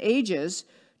innocent ages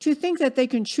to think that they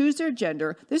can choose their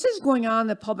gender. This is going on in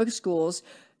the public schools.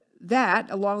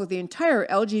 That, along with the entire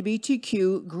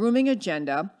LGBTQ grooming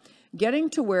agenda, getting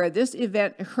to where this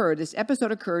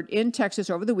episode occurred in Texas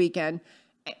over the weekend,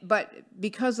 but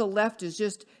because the left is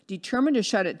just determined to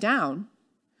shut it down,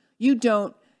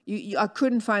 I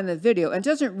couldn't find the video. And it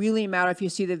doesn't really matter if you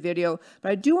see the video,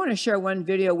 but I do want to share one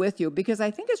video with you because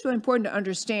I think it's really important to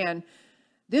understand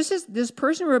this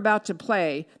person we're about to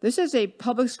play. This is a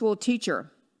public school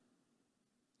teacher.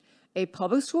 A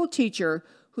public school teacher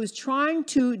who's trying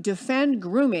to defend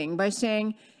grooming by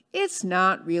saying, it's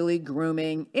not really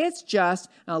grooming, it's just,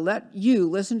 and I'll let you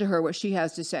listen to her, what she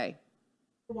has to say.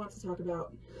 I want to talk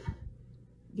about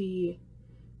the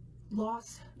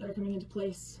laws that are coming into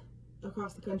place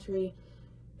across the country,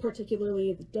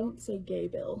 particularly the Don't Say Gay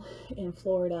bill in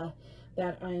Florida,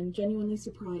 that I am genuinely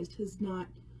surprised has not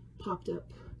popped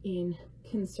up in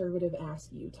conservative-ass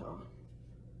Utah.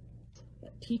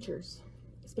 That teachers,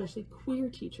 especially queer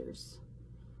teachers,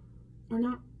 are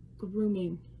not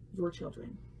grooming your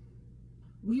children.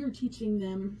 We are teaching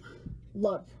them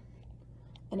love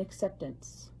and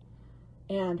acceptance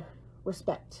and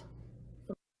respect.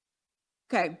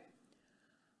 Okay.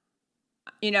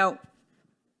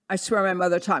 I swear my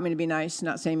mother taught me to be nice,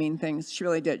 not say mean things. She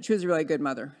really did. She was a really good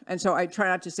mother. And so I try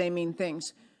not to say mean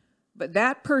things. But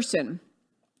that person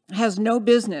has no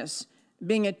business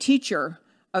being a teacher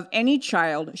of any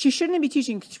child. She shouldn't be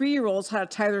teaching 3-year-olds how to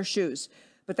tie their shoes.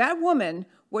 But that woman,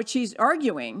 what she's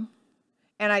arguing,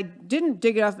 and I didn't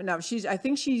dig it up enough. I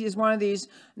think she is one of these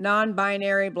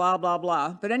non-binary, blah, blah,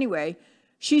 blah. But anyway,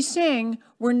 she's saying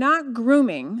we're not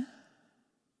grooming.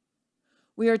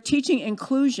 We are teaching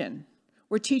inclusion.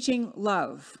 We're teaching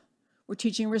love. We're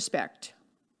teaching respect.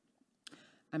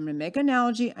 I'm going to make an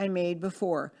analogy I made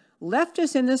before.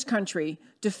 Leftists in this country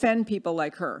defend people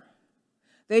like her.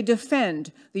 They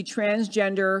defend the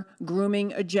transgender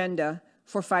grooming agenda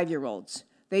for 5-year-olds.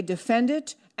 They defend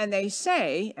it, and they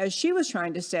say, as she was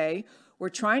trying to say,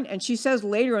 and she says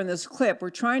later in this clip, we're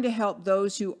trying to help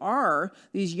those who are,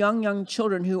 these young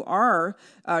children who are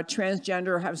transgender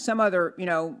or have some other,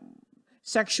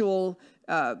 sexual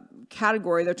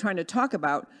category they're trying to talk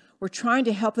about. We're trying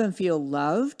to help them feel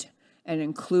loved and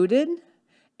included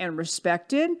and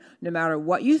respected. No matter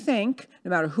what you think,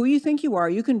 no matter who you think you are,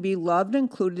 you can be loved,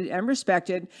 included, and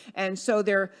respected. And so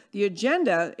the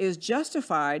agenda is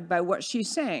justified by what she's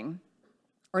saying,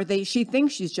 or she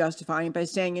thinks she's justifying by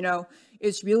saying,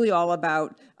 it's really all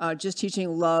about just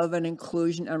teaching love and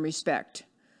inclusion and respect.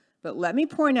 But let me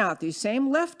point out, these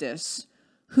same leftists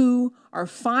who are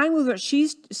fine with what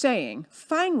she's saying,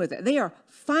 fine with it. They are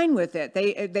fine with it.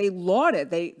 They laud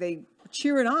it. They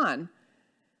cheer it on.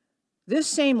 This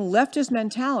same leftist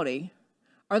mentality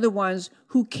are the ones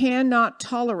who cannot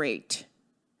tolerate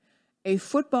a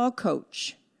football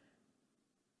coach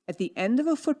at the end of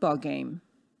a football game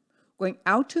going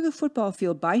out to the football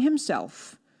field by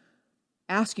himself,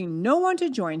 asking no one to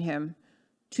join him,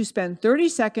 to spend 30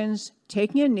 seconds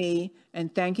taking a knee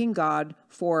and thanking God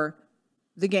for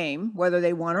the game, whether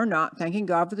they won or not, thanking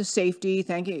God for the safety,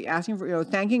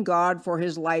 thanking God for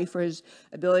his life, for his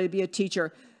ability to be a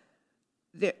teacher.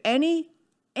 Any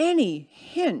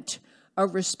hint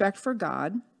of respect for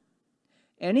God,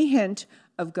 any hint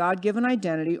of God-given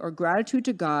identity or gratitude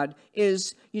to God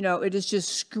is, it is just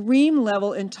scream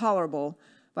level intolerable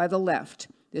by the left.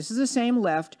 This is the same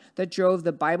left that drove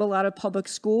the Bible out of public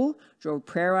school, drove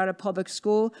prayer out of public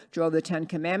school, drove the 10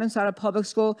 Commandments out of public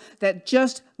school, that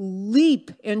just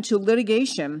leap into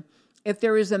litigation if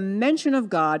there is a mention of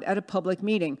God at a public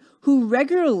meeting, who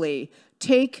regularly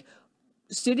take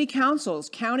city councils,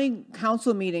 county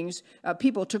council meetings,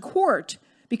 people to court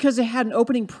because they had an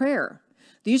opening prayer.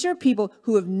 These are people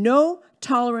who have no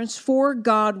tolerance for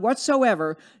God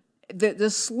whatsoever. the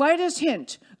slightest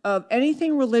hint of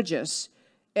anything religious,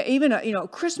 even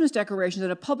Christmas decorations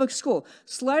at a public school,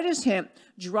 slightest hint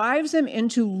drives them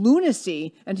into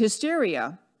lunacy and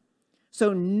hysteria.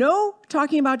 So no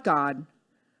talking about God,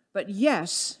 but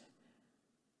yes,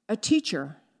 a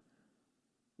teacher,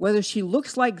 whether she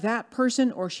looks like that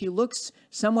person or she looks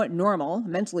somewhat normal,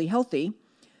 mentally healthy,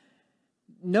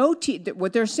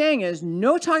 what they're saying is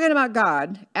no talking about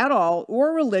God at all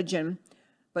or religion,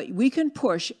 but we can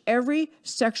push every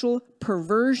sexual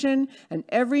perversion and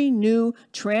every new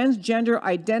transgender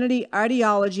identity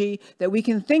ideology that we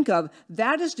can think of.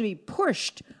 That is to be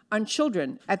pushed on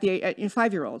children at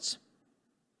 5-year-olds.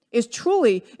 It's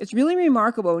really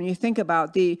remarkable when you think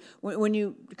about when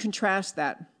you contrast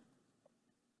that.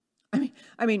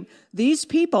 I mean, these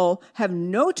people have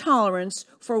no tolerance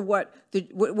for what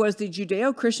was the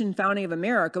Judeo-Christian founding of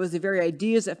America. It was the very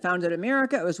ideas that founded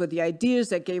America. It was with the ideas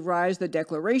that gave rise to the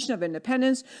Declaration of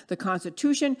Independence, the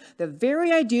Constitution, the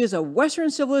very ideas of Western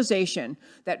civilization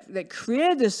that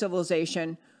created this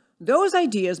civilization. Those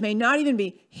ideas may not even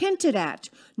be hinted at,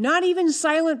 not even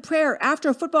silent prayer after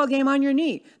a football game on your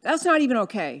knee. That's not even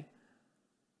okay.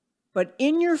 But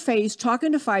in your face,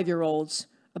 talking to 5-year-olds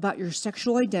about your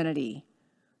sexual identity.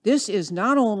 This is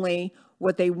not only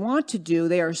what they want to do,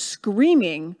 they are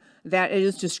screaming that it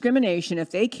is discrimination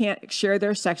if they can't share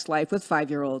their sex life with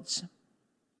 5-year-olds.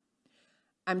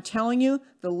 I'm telling you,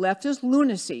 the leftist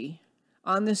lunacy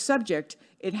on this subject,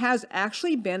 it has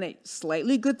actually been a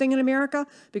slightly good thing in America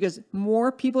because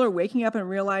more people are waking up and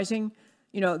realizing,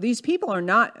 these people are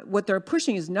not, what they're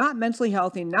pushing is not mentally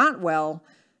healthy, not well,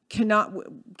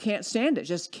 can't stand it,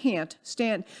 just can't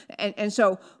stand. And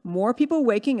so more people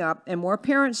waking up and more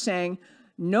parents saying,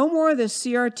 no more of this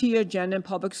CRT agenda in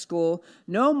public school,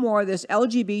 no more of this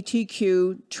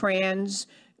LGBTQ trans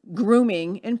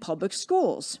grooming in public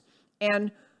schools.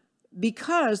 And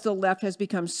because the left has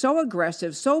become so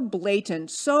aggressive, so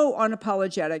blatant, so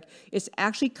unapologetic, it's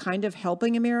actually kind of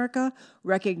helping America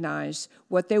recognize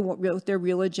what their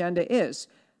real agenda is.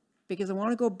 Because I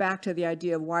want to go back to the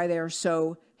idea of why they are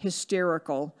so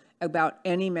hysterical about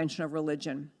any mention of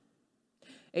religion.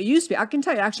 It used to be, I can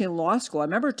tell you actually in law school, I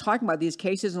remember talking about these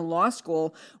cases in law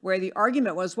school where the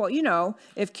argument was, well,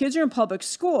 if kids are in public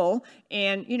school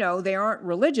and, they aren't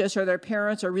religious or their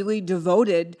parents are really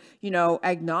devoted,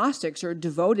 agnostics or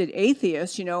devoted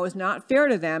atheists, it's not fair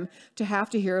to them to have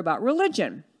to hear about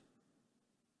religion.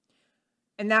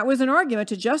 And that was an argument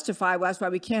to justify, well, that's why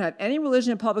we can't have any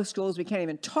religion in public schools. We can't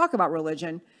even talk about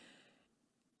religion.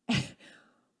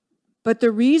 But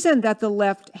the reason that the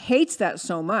left hates that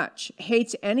so much,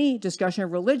 hates any discussion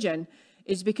of religion,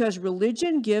 is because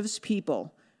religion gives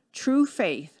people true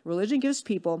faith. Religion gives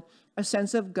people a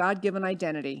sense of God-given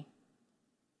identity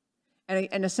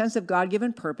and a sense of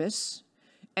God-given purpose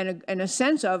and a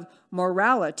sense of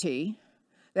morality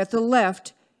that the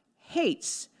left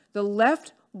hates. The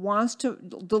left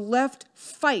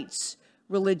fights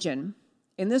religion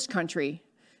in this country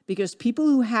because people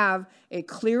who have a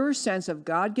clearer sense of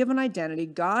God-given identity,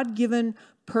 God-given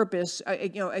purpose,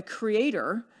 a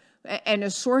creator and a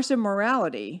source of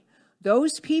morality,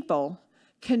 those people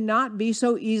cannot be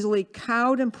so easily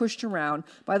cowed and pushed around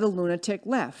by the lunatic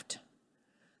left.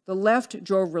 The left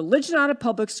drove religion out of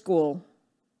public school,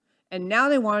 and now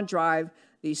they want to drive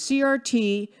the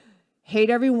CRT, hate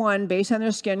everyone based on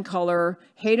their skin color,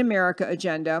 hate America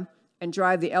agenda, and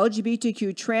drive the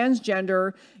LGBTQ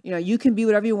transgender, you can be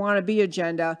whatever you want to be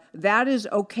agenda. That is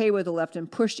okay with the left and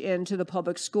pushed into the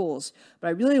public schools. But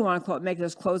I really want to make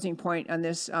this closing point on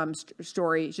this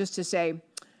story just to say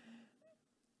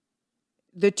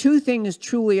the two things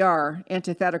truly are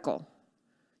antithetical.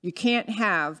 You can't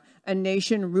have a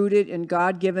nation rooted in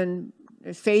God-given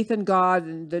faith in God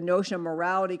and the notion of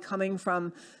morality coming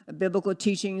from biblical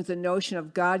teachings, the notion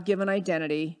of God-given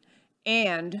identity,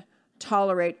 and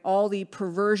tolerate all the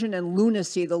perversion and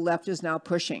lunacy the left is now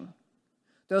pushing.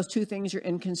 Those two things are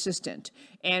inconsistent.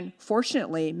 And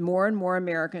fortunately, more and more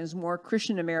Americans, more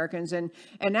Christian Americans, and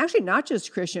actually not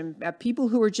just Christian, people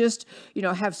who are just,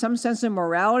 have some sense of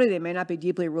morality. They may not be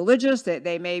deeply religious.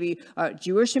 They may be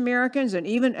Jewish Americans and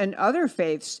even in other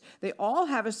faiths. They all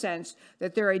have a sense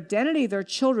that their identity, their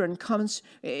children, comes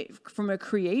from a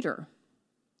creator.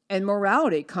 And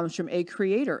morality comes from a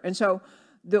creator. And so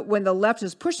when the left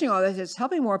is pushing all this, it's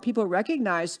helping more people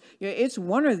recognize it's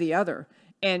one or the other.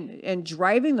 And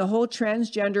driving the whole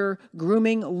transgender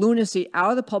grooming lunacy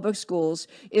out of the public schools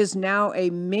is now a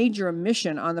major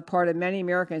mission on the part of many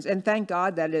Americans. And thank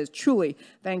God that it is. Truly,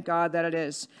 thank God that it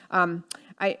is.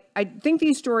 I think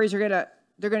these stories are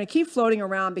they're gonna keep floating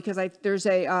around because there's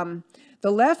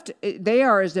The left, they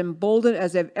are as emboldened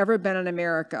as they've ever been in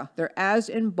America. They're as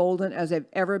emboldened as they've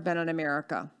ever been in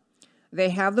America. They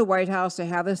have the White House, they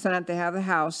have the Senate, they have the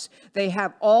House. They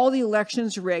have all the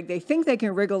elections rigged. They think they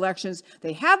can rig elections.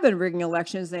 They have been rigging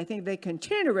elections. And they think they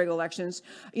continue to rig elections,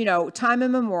 you know, time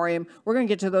in memoriam. We're going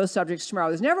to get to those subjects tomorrow.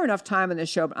 There's never enough time in this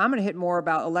show, but I'm going to hit more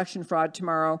about election fraud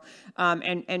tomorrow,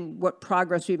 and what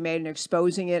progress we've made in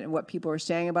exposing it and what people are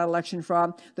saying about election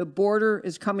fraud. The border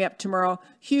is coming up tomorrow.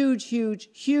 Huge, huge,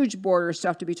 huge border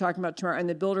stuff to be talking about tomorrow, and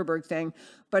the Bilderberg thing,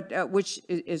 but which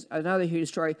is another huge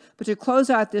story. But to close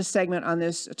out this segment on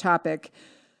this topic,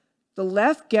 the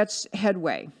left gets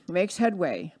headway, makes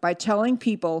headway by telling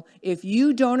people, if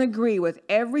you don't agree with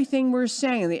everything we're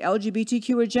saying in the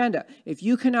LGBTQ agenda, if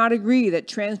you cannot agree that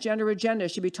transgender agenda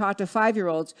should be taught to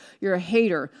 5-year-olds, you're a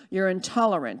hater, you're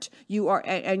intolerant,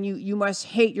 you must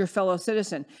hate your fellow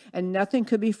citizen. And nothing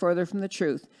could be further from the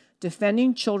truth.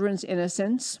 Defending children's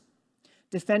innocence,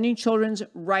 defending children's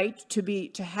right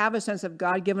to have a sense of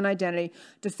God-given identity,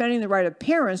 defending the right of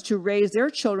parents to raise their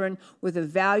children with the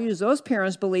values those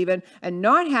parents believe in, and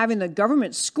not having the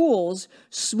government schools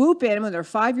swoop in when they're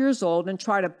 5 years old and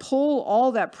try to pull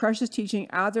all that precious teaching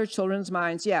out of their children's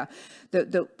minds. Yeah,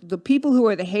 the people who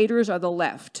are the haters are the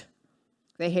left.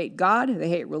 They hate God, they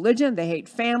hate religion, they hate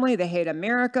family, they hate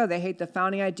America, they hate the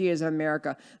founding ideas of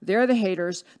America. They're the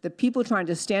haters, the people trying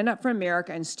to stand up for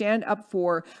America and stand up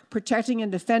for protecting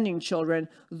and defending children.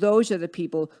 Those are the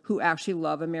people who actually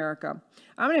love America.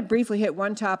 I'm going to briefly hit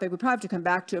one topic. We probably have to come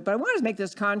back to it, but I want to make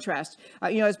this contrast.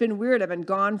 You know, it's been weird. I've been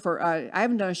gone for, I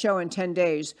haven't done a show in 10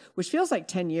 days, which feels like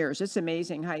 10 years. It's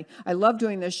amazing. I love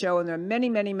doing this show, and there are many,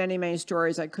 many, many, many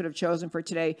stories I could have chosen for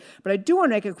today. But I do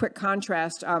want to make a quick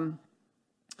contrast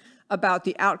about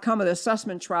the outcome of the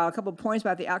Sussman trial, a couple of points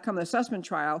about the outcome of the Sussman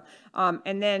trial,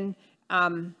 and then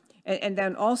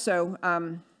also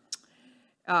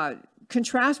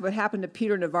contrast what happened to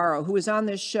Peter Navarro, who was on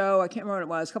this show. I can't remember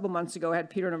what it was, a couple months ago. I had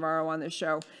Peter Navarro on this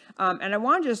show. And I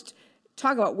want to just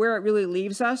talk about where it really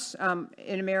leaves us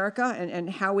in America and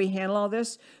how we handle all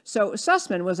this. So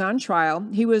Sussman was on trial.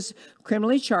 He was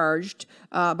criminally charged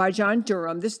by John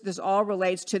Durham. This all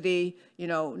relates to the, you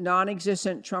know,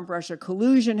 non-existent Trump-Russia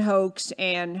collusion hoax,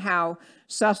 and how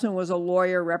Sussman was a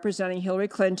lawyer representing Hillary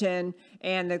Clinton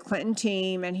and the Clinton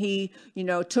team, and he, you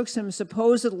know, took some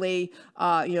supposedly,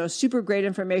 super great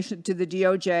information to the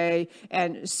DOJ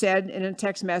and said in a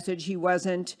text message he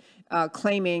wasn't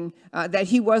claiming that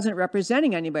he wasn't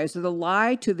representing anybody. So the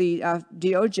lie to the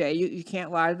DOJ, you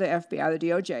can't lie to the FBI, the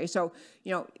DOJ. So,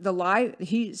 you know, the lie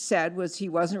he said was he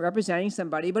wasn't representing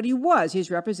somebody, but he was. He's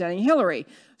representing Hillary.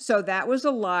 So that was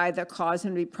a lie that caused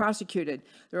him to be prosecuted.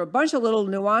 There are a bunch of little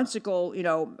nuancical,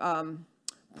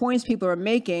 points people are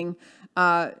making,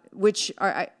 which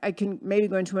I can maybe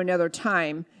go into another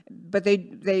time, but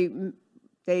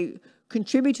they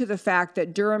contribute to the fact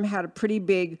that Durham had a pretty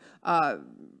big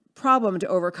problem to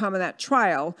overcome in that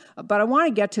trial. But I want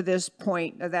to get to this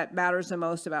point that matters the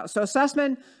most about. So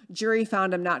Sussman, jury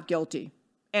found him not guilty.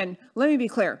 And let me be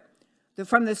clear.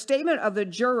 From the statement of the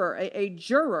juror, a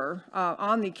juror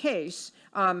on the case,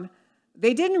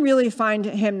 they didn't really find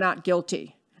him not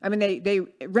guilty. I mean, they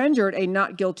rendered a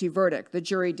not guilty verdict, the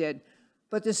jury did.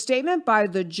 But the statement by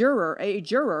the juror,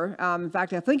 in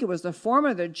fact, I think it was the form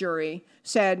of the jury,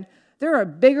 said, there are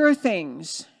bigger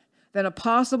things than a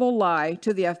possible lie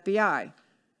to the FBI.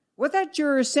 What that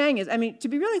juror is saying is, I mean, to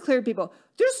be really clear to people,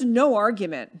 there's no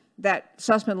argument that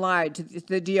Sussman lied to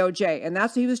the DOJ, and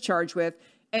that's what he was charged with.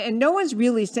 And no one's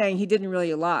really saying he didn't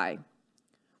really lie.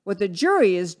 What the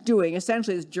jury is doing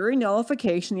essentially is jury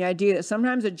nullification, the idea that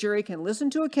sometimes a jury can listen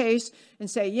to a case and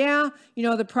say, yeah,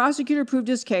 the prosecutor proved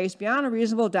his case beyond a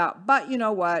reasonable doubt, but you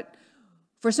know what?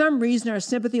 For some reason, our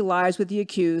sympathy lies with the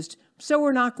accused, so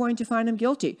we're not going to find him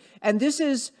guilty. And this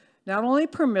is not only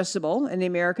permissible in the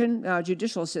American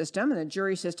judicial system and the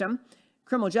jury system,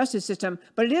 criminal justice system,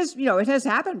 but it is, it has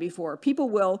happened before.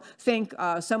 People will think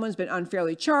someone's been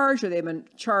unfairly charged or they've been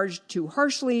charged too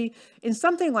harshly in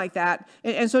something like that.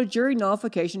 And so jury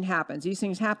nullification happens. These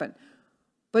things happen.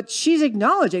 But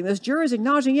this juror is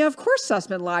acknowledging, yeah, of course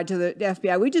Sussman lied to the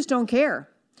FBI. We just don't care.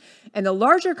 And the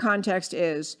larger context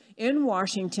is, in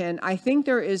Washington, I think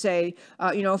there is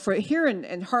for here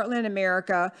in Heartland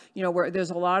America, where there's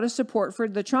a lot of support for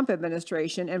the Trump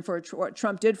administration and for what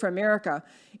Trump did for America,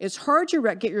 it's hard to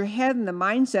get your head in the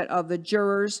mindset of the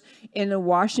jurors in the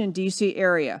Washington, D.C.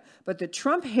 area. But the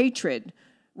Trump hatred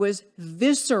was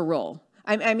visceral.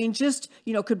 I mean,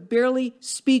 could barely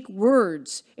speak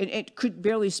words. It could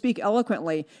barely speak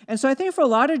eloquently. And so I think for a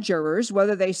lot of jurors,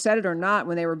 whether they said it or not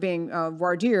when they were being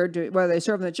voir dired, whether they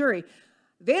served in the jury,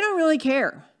 they don't really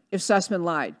care. if Sussman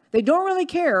lied. They don't really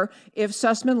care if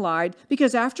Sussman lied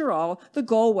because, after all, the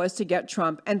goal was to get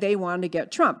Trump, and they wanted to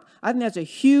get Trump. I think that's a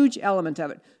huge element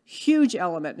of it. Huge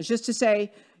element. It's just to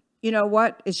say, you know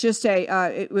what? It's just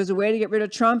it was a way to get rid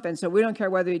of Trump, and so we don't care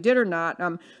whether he did or not.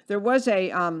 There was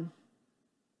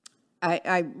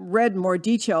I read more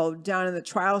detail down in the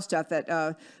trial stuff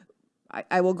that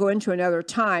I will go into another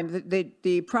time.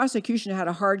 The prosecution had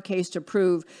a hard case to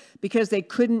prove because they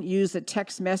couldn't use the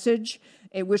text message,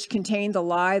 which contained the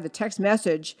lie. The text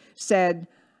message said,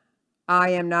 "I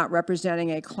am not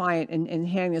representing a client and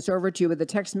handing this over to you," but the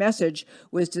text message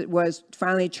was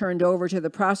finally turned over to the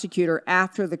prosecutor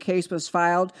after the case was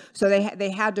filed. So they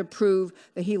had to prove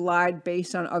that he lied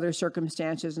based on other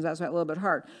circumstances, and that's why it's a little bit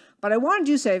hard. But I wanted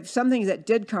to say something that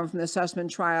did come from the Sussman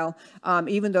trial,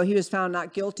 even though he was found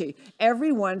not guilty.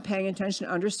 Everyone paying attention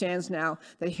understands now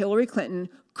that Hillary Clinton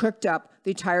cooked up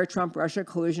the entire Trump-Russia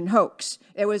collusion hoax.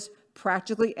 It was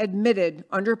practically admitted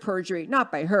under perjury,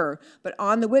 not by her, but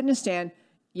on the witness stand.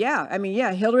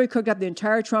 Hillary cooked up the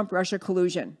entire Trump-Russia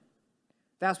collusion.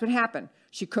 That's what happened.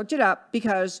 She cooked it up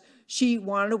because she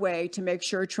wanted a way to make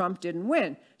sure Trump didn't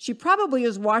win. She probably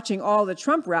is watching all the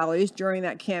Trump rallies during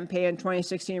that campaign in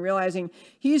 2016, realizing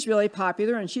he's really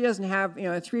popular and she doesn't have,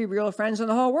 3 real friends in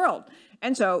the whole world.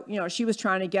 And so, she was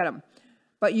trying to get him.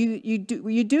 But you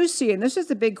do see, and this is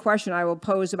the big question I will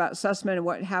pose about Sussman and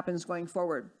what happens going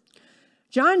forward.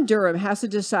 John Durham has to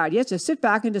decide. He has to sit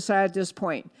back and decide at this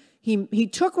point. He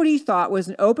took what he thought was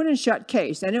an open and shut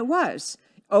case, and it was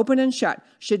open and shut.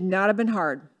 Should not have been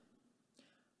hard.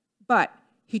 But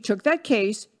he took that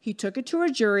case, he took it to a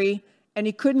jury, and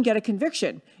he couldn't get a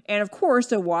conviction. And of course,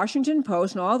 the Washington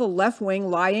Post and all the left-wing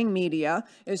lying media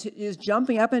is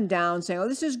jumping up and down saying, "Oh,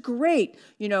 this is great.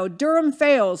 Durham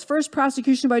fails. First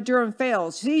prosecution by Durham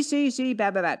fails. See,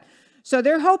 bad, bad, bad." So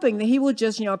they're hoping that he will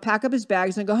just, pack up his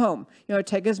bags and go home,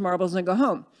 take his marbles and go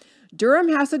home. Durham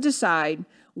has to decide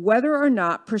whether or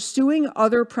not pursuing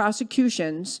other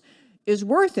prosecutions is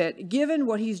worth it, given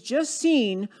what he's just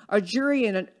seen a jury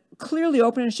in a clearly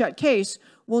open and shut case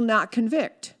will not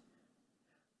convict.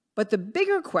 But the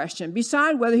bigger question,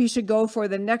 beside whether he should go for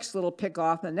the next little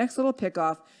pick-off,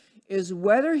 is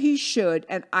whether he should,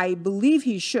 and I believe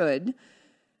he should,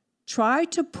 try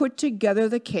to put together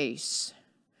the case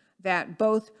that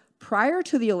both prior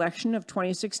to the election of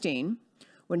 2016,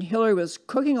 when Hillary was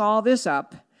cooking all this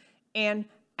up, and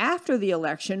after the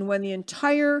election, when the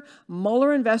entire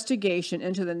Mueller investigation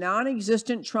into the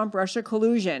non-existent Trump-Russia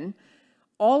collusion,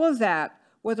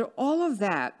 whether all of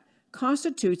that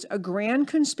constitutes a grand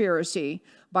conspiracy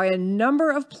by a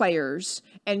number of players,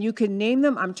 and you can name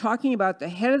them. I'm talking about the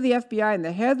head of the FBI and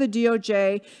the head of the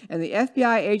DOJ and the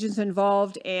FBI agents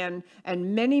involved, and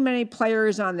many, many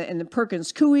players in the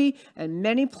Perkins Coie and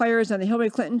many players on the Hillary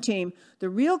Clinton team. The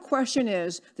real question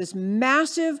is this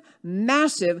massive,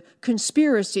 massive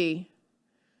conspiracy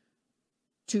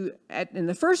in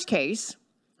the first case,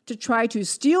 to try to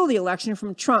steal the election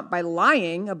from Trump by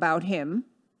lying about him.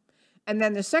 And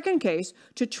then the second case,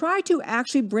 to try to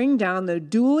actually bring down the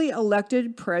duly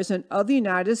elected president of the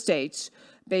United States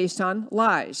based on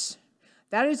lies.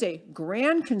 That is a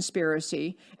grand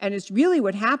conspiracy, and it's really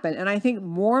what happened. And I think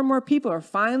more and more people are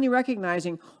finally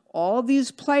recognizing all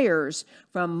these players,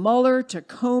 from Mueller to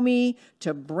Comey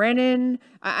to Brennan,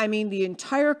 the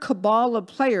entire cabal of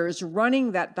players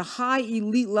running the high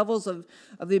elite levels of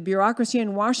the bureaucracy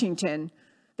in Washington,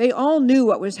 they all knew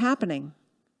what was happening.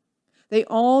 They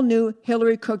all knew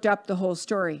Hillary cooked up the whole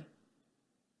story.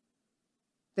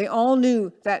 They all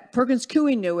knew that Perkins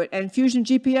Coie knew it, and Fusion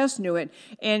GPS knew it,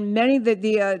 and many of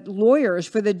the lawyers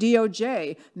for the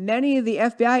DOJ, many of the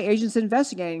FBI agents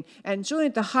investigating, and certainly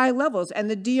at the high levels,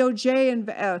 and the DOJ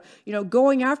and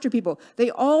going after people. They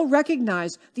all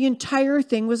recognized the entire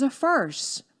thing was a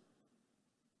farce.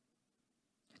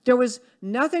 There was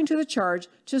nothing to the charge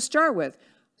to start with.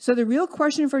 So the real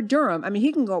question for Durham,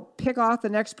 he can go pick off the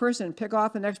next person,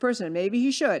 and maybe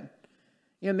he should.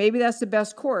 Maybe that's the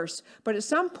best course. But at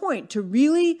some point, to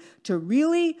really,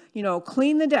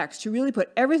 clean the decks, to really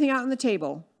put everything out on the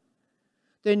table,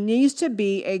 there needs to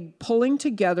be a pulling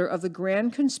together of the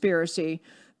grand conspiracy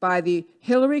by the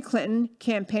Hillary Clinton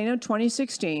campaign of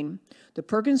 2016, the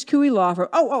Perkins Coie law firm.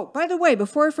 Oh, by the way,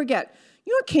 before I forget,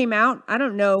 what came out, I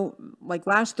don't know, like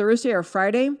last Thursday or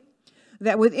Friday,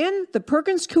 that within the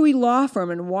Perkins Coie law firm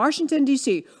in Washington,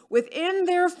 D.C., within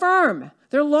their firm,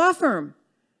 their law firm,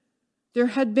 there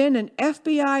had been an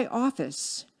FBI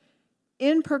office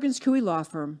in Perkins Coie law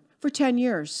firm for 10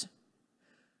 years.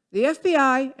 The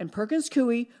FBI and Perkins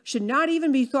Coie should not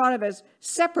even be thought of as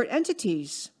separate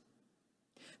entities.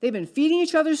 They've been feeding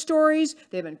each other stories.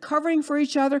 They've been covering for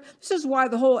each other. This is why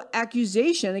the whole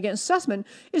accusation against Sussman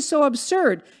is so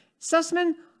absurd.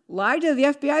 Sussman lied to the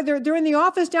FBI. They're in the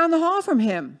office down the hall from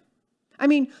him. I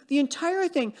mean, the entire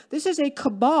thing, this is a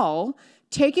cabal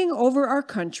taking over our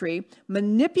country,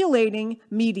 manipulating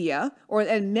media,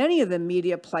 and many of the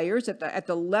media players at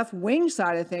the left-wing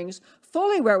side of things,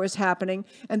 fully aware what was happening.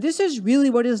 And this is really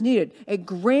what is needed, a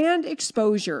grand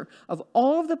exposure of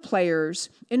all of the players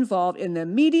involved in the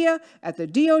media, at the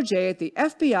DOJ, at the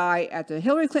FBI, at the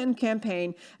Hillary Clinton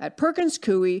campaign, at Perkins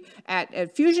Coie,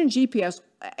 at Fusion GPS,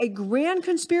 a grand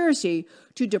conspiracy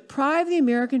to deprive the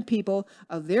American people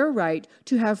of their right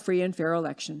to have free and fair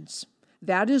elections.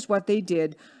 That is what they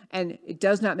did, and it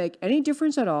does not make any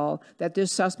difference at all that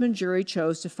this Sussman jury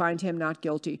chose to find him not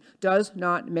guilty. Does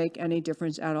not make any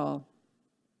difference at all.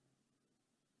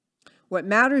 What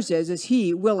matters is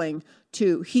he willing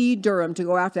to, Durham, to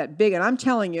go after that big, and I'm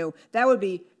telling you, that would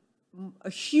be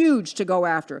huge to go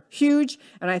after. Huge,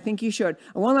 and I think you should.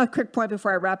 And one last quick point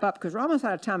before I wrap up, because we're almost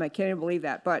out of time. I can't even believe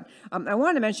that. But I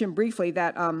wanted to mention briefly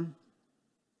that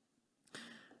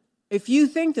if you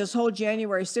think this whole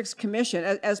January 6th commission,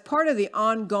 as part of the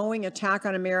ongoing attack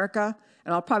on America,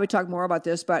 and I'll probably talk more about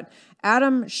this, but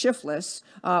Adam Schiff was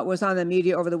on the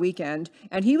media over the weekend,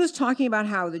 and he was talking about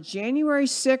how the January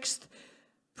 6th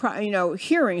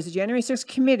hearings, the January 6th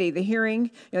committee, the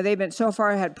hearing, they've been so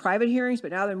far had private hearings,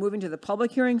 but now they're moving to the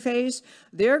public hearing phase.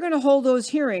 They're going to hold those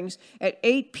hearings at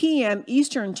 8 p.m.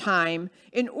 Eastern time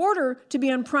in order to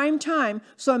be on prime time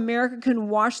so America can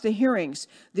watch the hearings.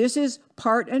 This is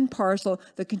part and parcel,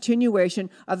 the continuation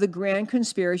of the grand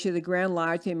conspiracy, the grand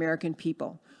lie to the American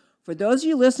people. For those of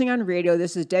you listening on radio,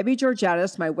 this is Debbie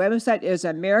Georgatos. My website is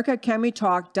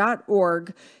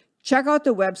americacanwetalk.org. Check out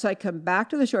the website. Come back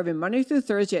to the show every Monday through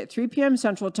Thursday at 3 p.m.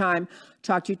 Central Time.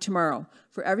 Talk to you tomorrow.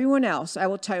 For everyone else, I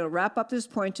will tell you, wrap up this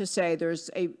point to say there's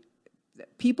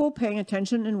people paying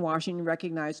attention in Washington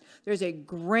recognize there's a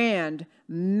grand,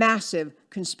 massive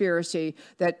conspiracy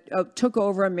that took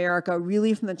over America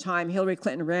really from the time Hillary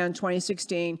Clinton ran in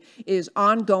 2016. It is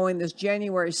ongoing. This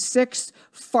January 6th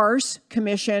farce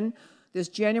commission, this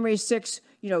January 6th,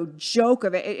 joke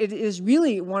of it. It is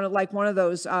really one of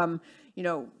those,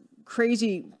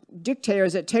 crazy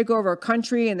dictators that take over a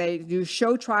country and they do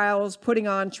show trials, putting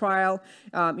on trial,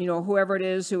 whoever it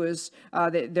is who is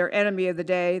their enemy of the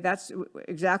day. That's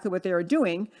exactly what they are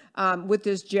doing with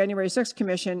this January 6th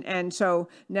commission. And so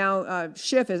now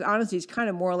Schiff is honestly, he's kind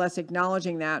of more or less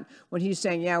acknowledging that when he's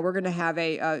saying, yeah, we're going to have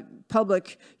a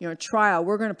public, trial.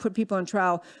 We're going to put people on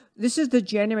trial. This is the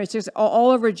January 6th,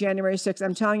 all over January 6th.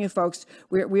 I'm telling you, folks,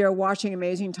 we are watching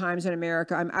amazing times in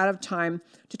America. I'm out of time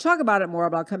to talk about it more,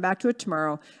 but I'll come back to it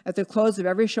tomorrow. At the close of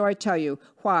every show, I tell you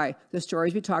why the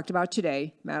stories we talked about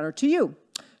today matter to you.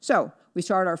 So we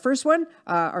started our first one,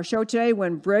 our show today,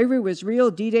 When Bravery Was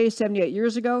Real, D-Day 78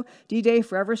 years ago. D-Day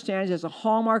forever stands as a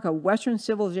hallmark of Western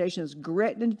civilization's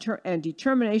grit and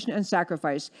determination and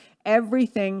sacrifice.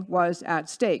 Everything was at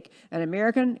stake. And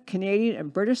American, Canadian,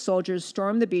 and British soldiers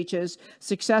stormed the beaches.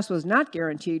 Success was not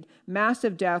guaranteed.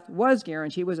 Massive death was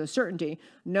guaranteed, was a certainty,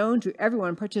 known to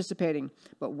everyone participating.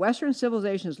 But Western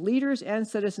civilization's leaders and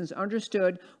citizens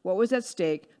understood what was at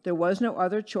stake. There was no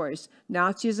other choice.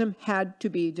 Nazism had to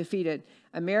be defeated.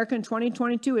 American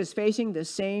 2022 is facing the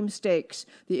same stakes.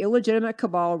 The illegitimate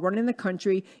cabal running the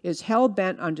country is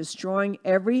hell-bent on destroying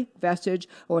every vestige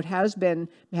of what has made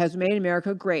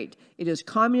America great. It is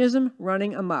communism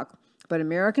running amok. But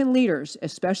American leaders,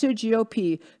 especially the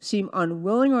GOP, seem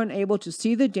unwilling or unable to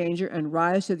see the danger and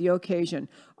rise to the occasion.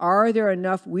 Are there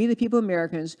enough we the people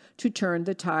Americans to turn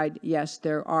the tide? Yes,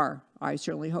 there are. I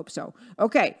certainly hope so.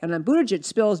 Okay, and then Buttigieg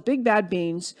spills big bad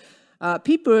beans.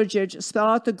 Pete Buttigieg spelled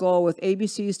out the goal with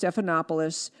ABC's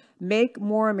Stephanopoulos: make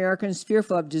more Americans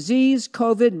fearful of disease,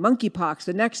 COVID, monkeypox,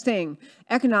 the next thing,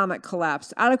 economic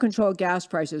collapse, out-of-control gas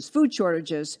prices, food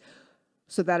shortages,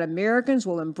 so that Americans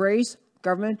will embrace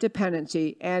government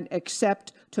dependency and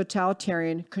accept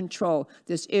totalitarian control.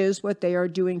 This is what they are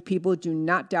doing. People, do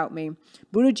not doubt me.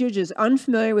 Buttigieg is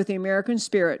unfamiliar with the American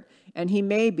spirit, and he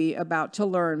may be about to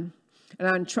learn. And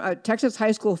on a Texas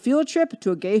high school field trip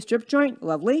to a gay strip joint,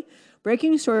 lovely.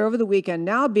 Breaking story over the weekend,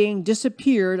 now being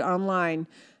disappeared online.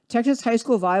 Texas high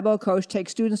school volleyball coach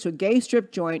takes students to a gay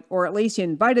strip joint, or at least he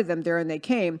invited them there and they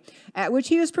came, at which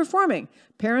he was performing.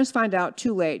 Parents find out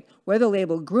too late. Whether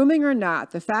labeled grooming or not,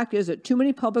 the fact is that too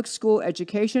many public school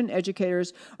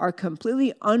educators are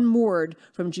completely unmoored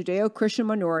from Judeo-Christian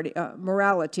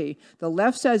morality. The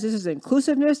left says this is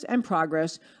inclusiveness and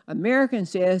progress.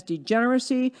 Americans say it's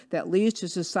degeneracy that leads to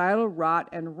societal rot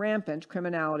and rampant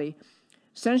criminality.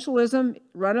 Sensualism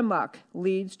run amok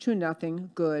leads to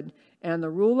nothing good, and the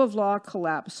rule of law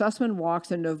collapse. Sussman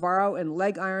walks in Navarro in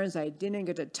leg irons. I didn't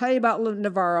get to tell you about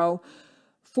Navarro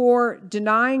for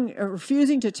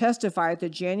refusing to testify at the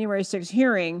January 6th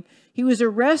hearing. He was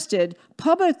arrested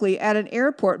publicly at an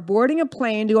airport, boarding a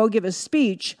plane to go give a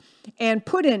speech, and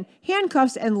put in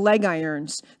handcuffs and leg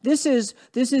irons. This is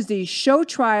the show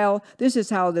trial. This is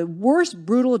how the worst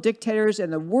brutal dictators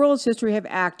in the world's history have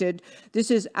acted.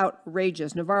 This is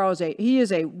outrageous. Navarro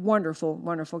is a wonderful,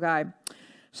 wonderful guy.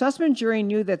 Sussman jury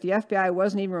knew that the FBI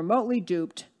wasn't even remotely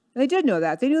duped. They did know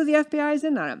that. They knew the FBI is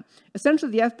in on it.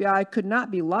 Essentially, the FBI could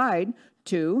not be lied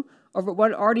to over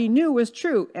what it already knew was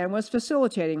true and was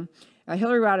facilitating.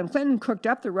 Hillary Rodham Clinton cooked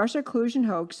up the Russia collusion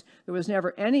hoax. There was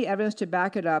never any evidence to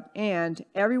back it up, and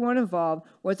everyone involved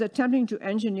was attempting to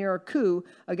engineer a coup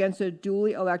against a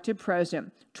duly elected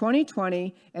president.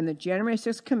 2020 and the January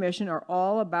 6th Commission are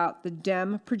all about the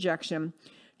Dem projection.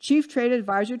 Chief trade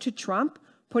advisor to Trump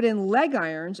put in leg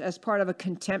irons as part of a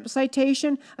contempt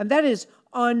citation, and that is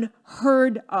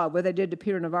unheard of, what they did to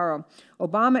Peter Navarro.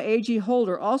 Obama AG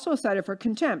Holder also cited for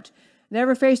contempt,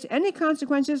 never faced any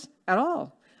consequences at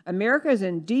all. America is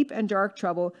in deep and dark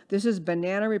trouble. This is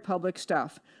banana republic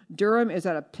stuff. Durham is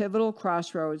at a pivotal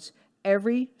crossroads.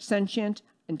 Every sentient,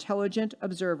 intelligent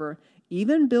observer,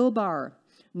 even Bill Barr,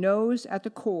 knows at the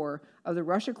core of the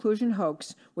Russia collusion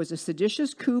hoax was a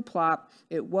seditious coup plot.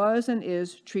 It was and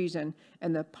is treason,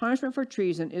 and the punishment for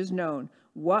treason is known.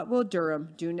 What will Durham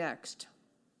do next?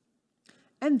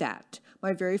 And that,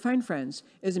 my very fine friends,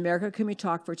 is America Can We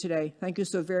Talk for today. Thank you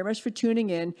so very much for tuning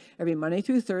in every Monday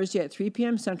through Thursday at 3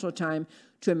 p.m. Central Time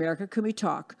to America Can We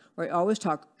Talk, where I always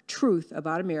talk truth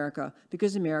about America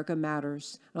because America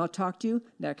matters. And I'll talk to you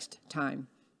next time.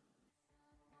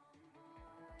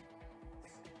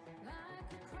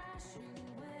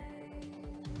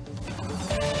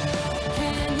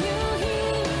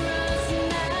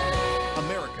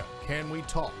 America Can We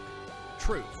Talk?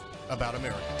 Truth about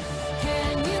America.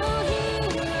 Can you hear?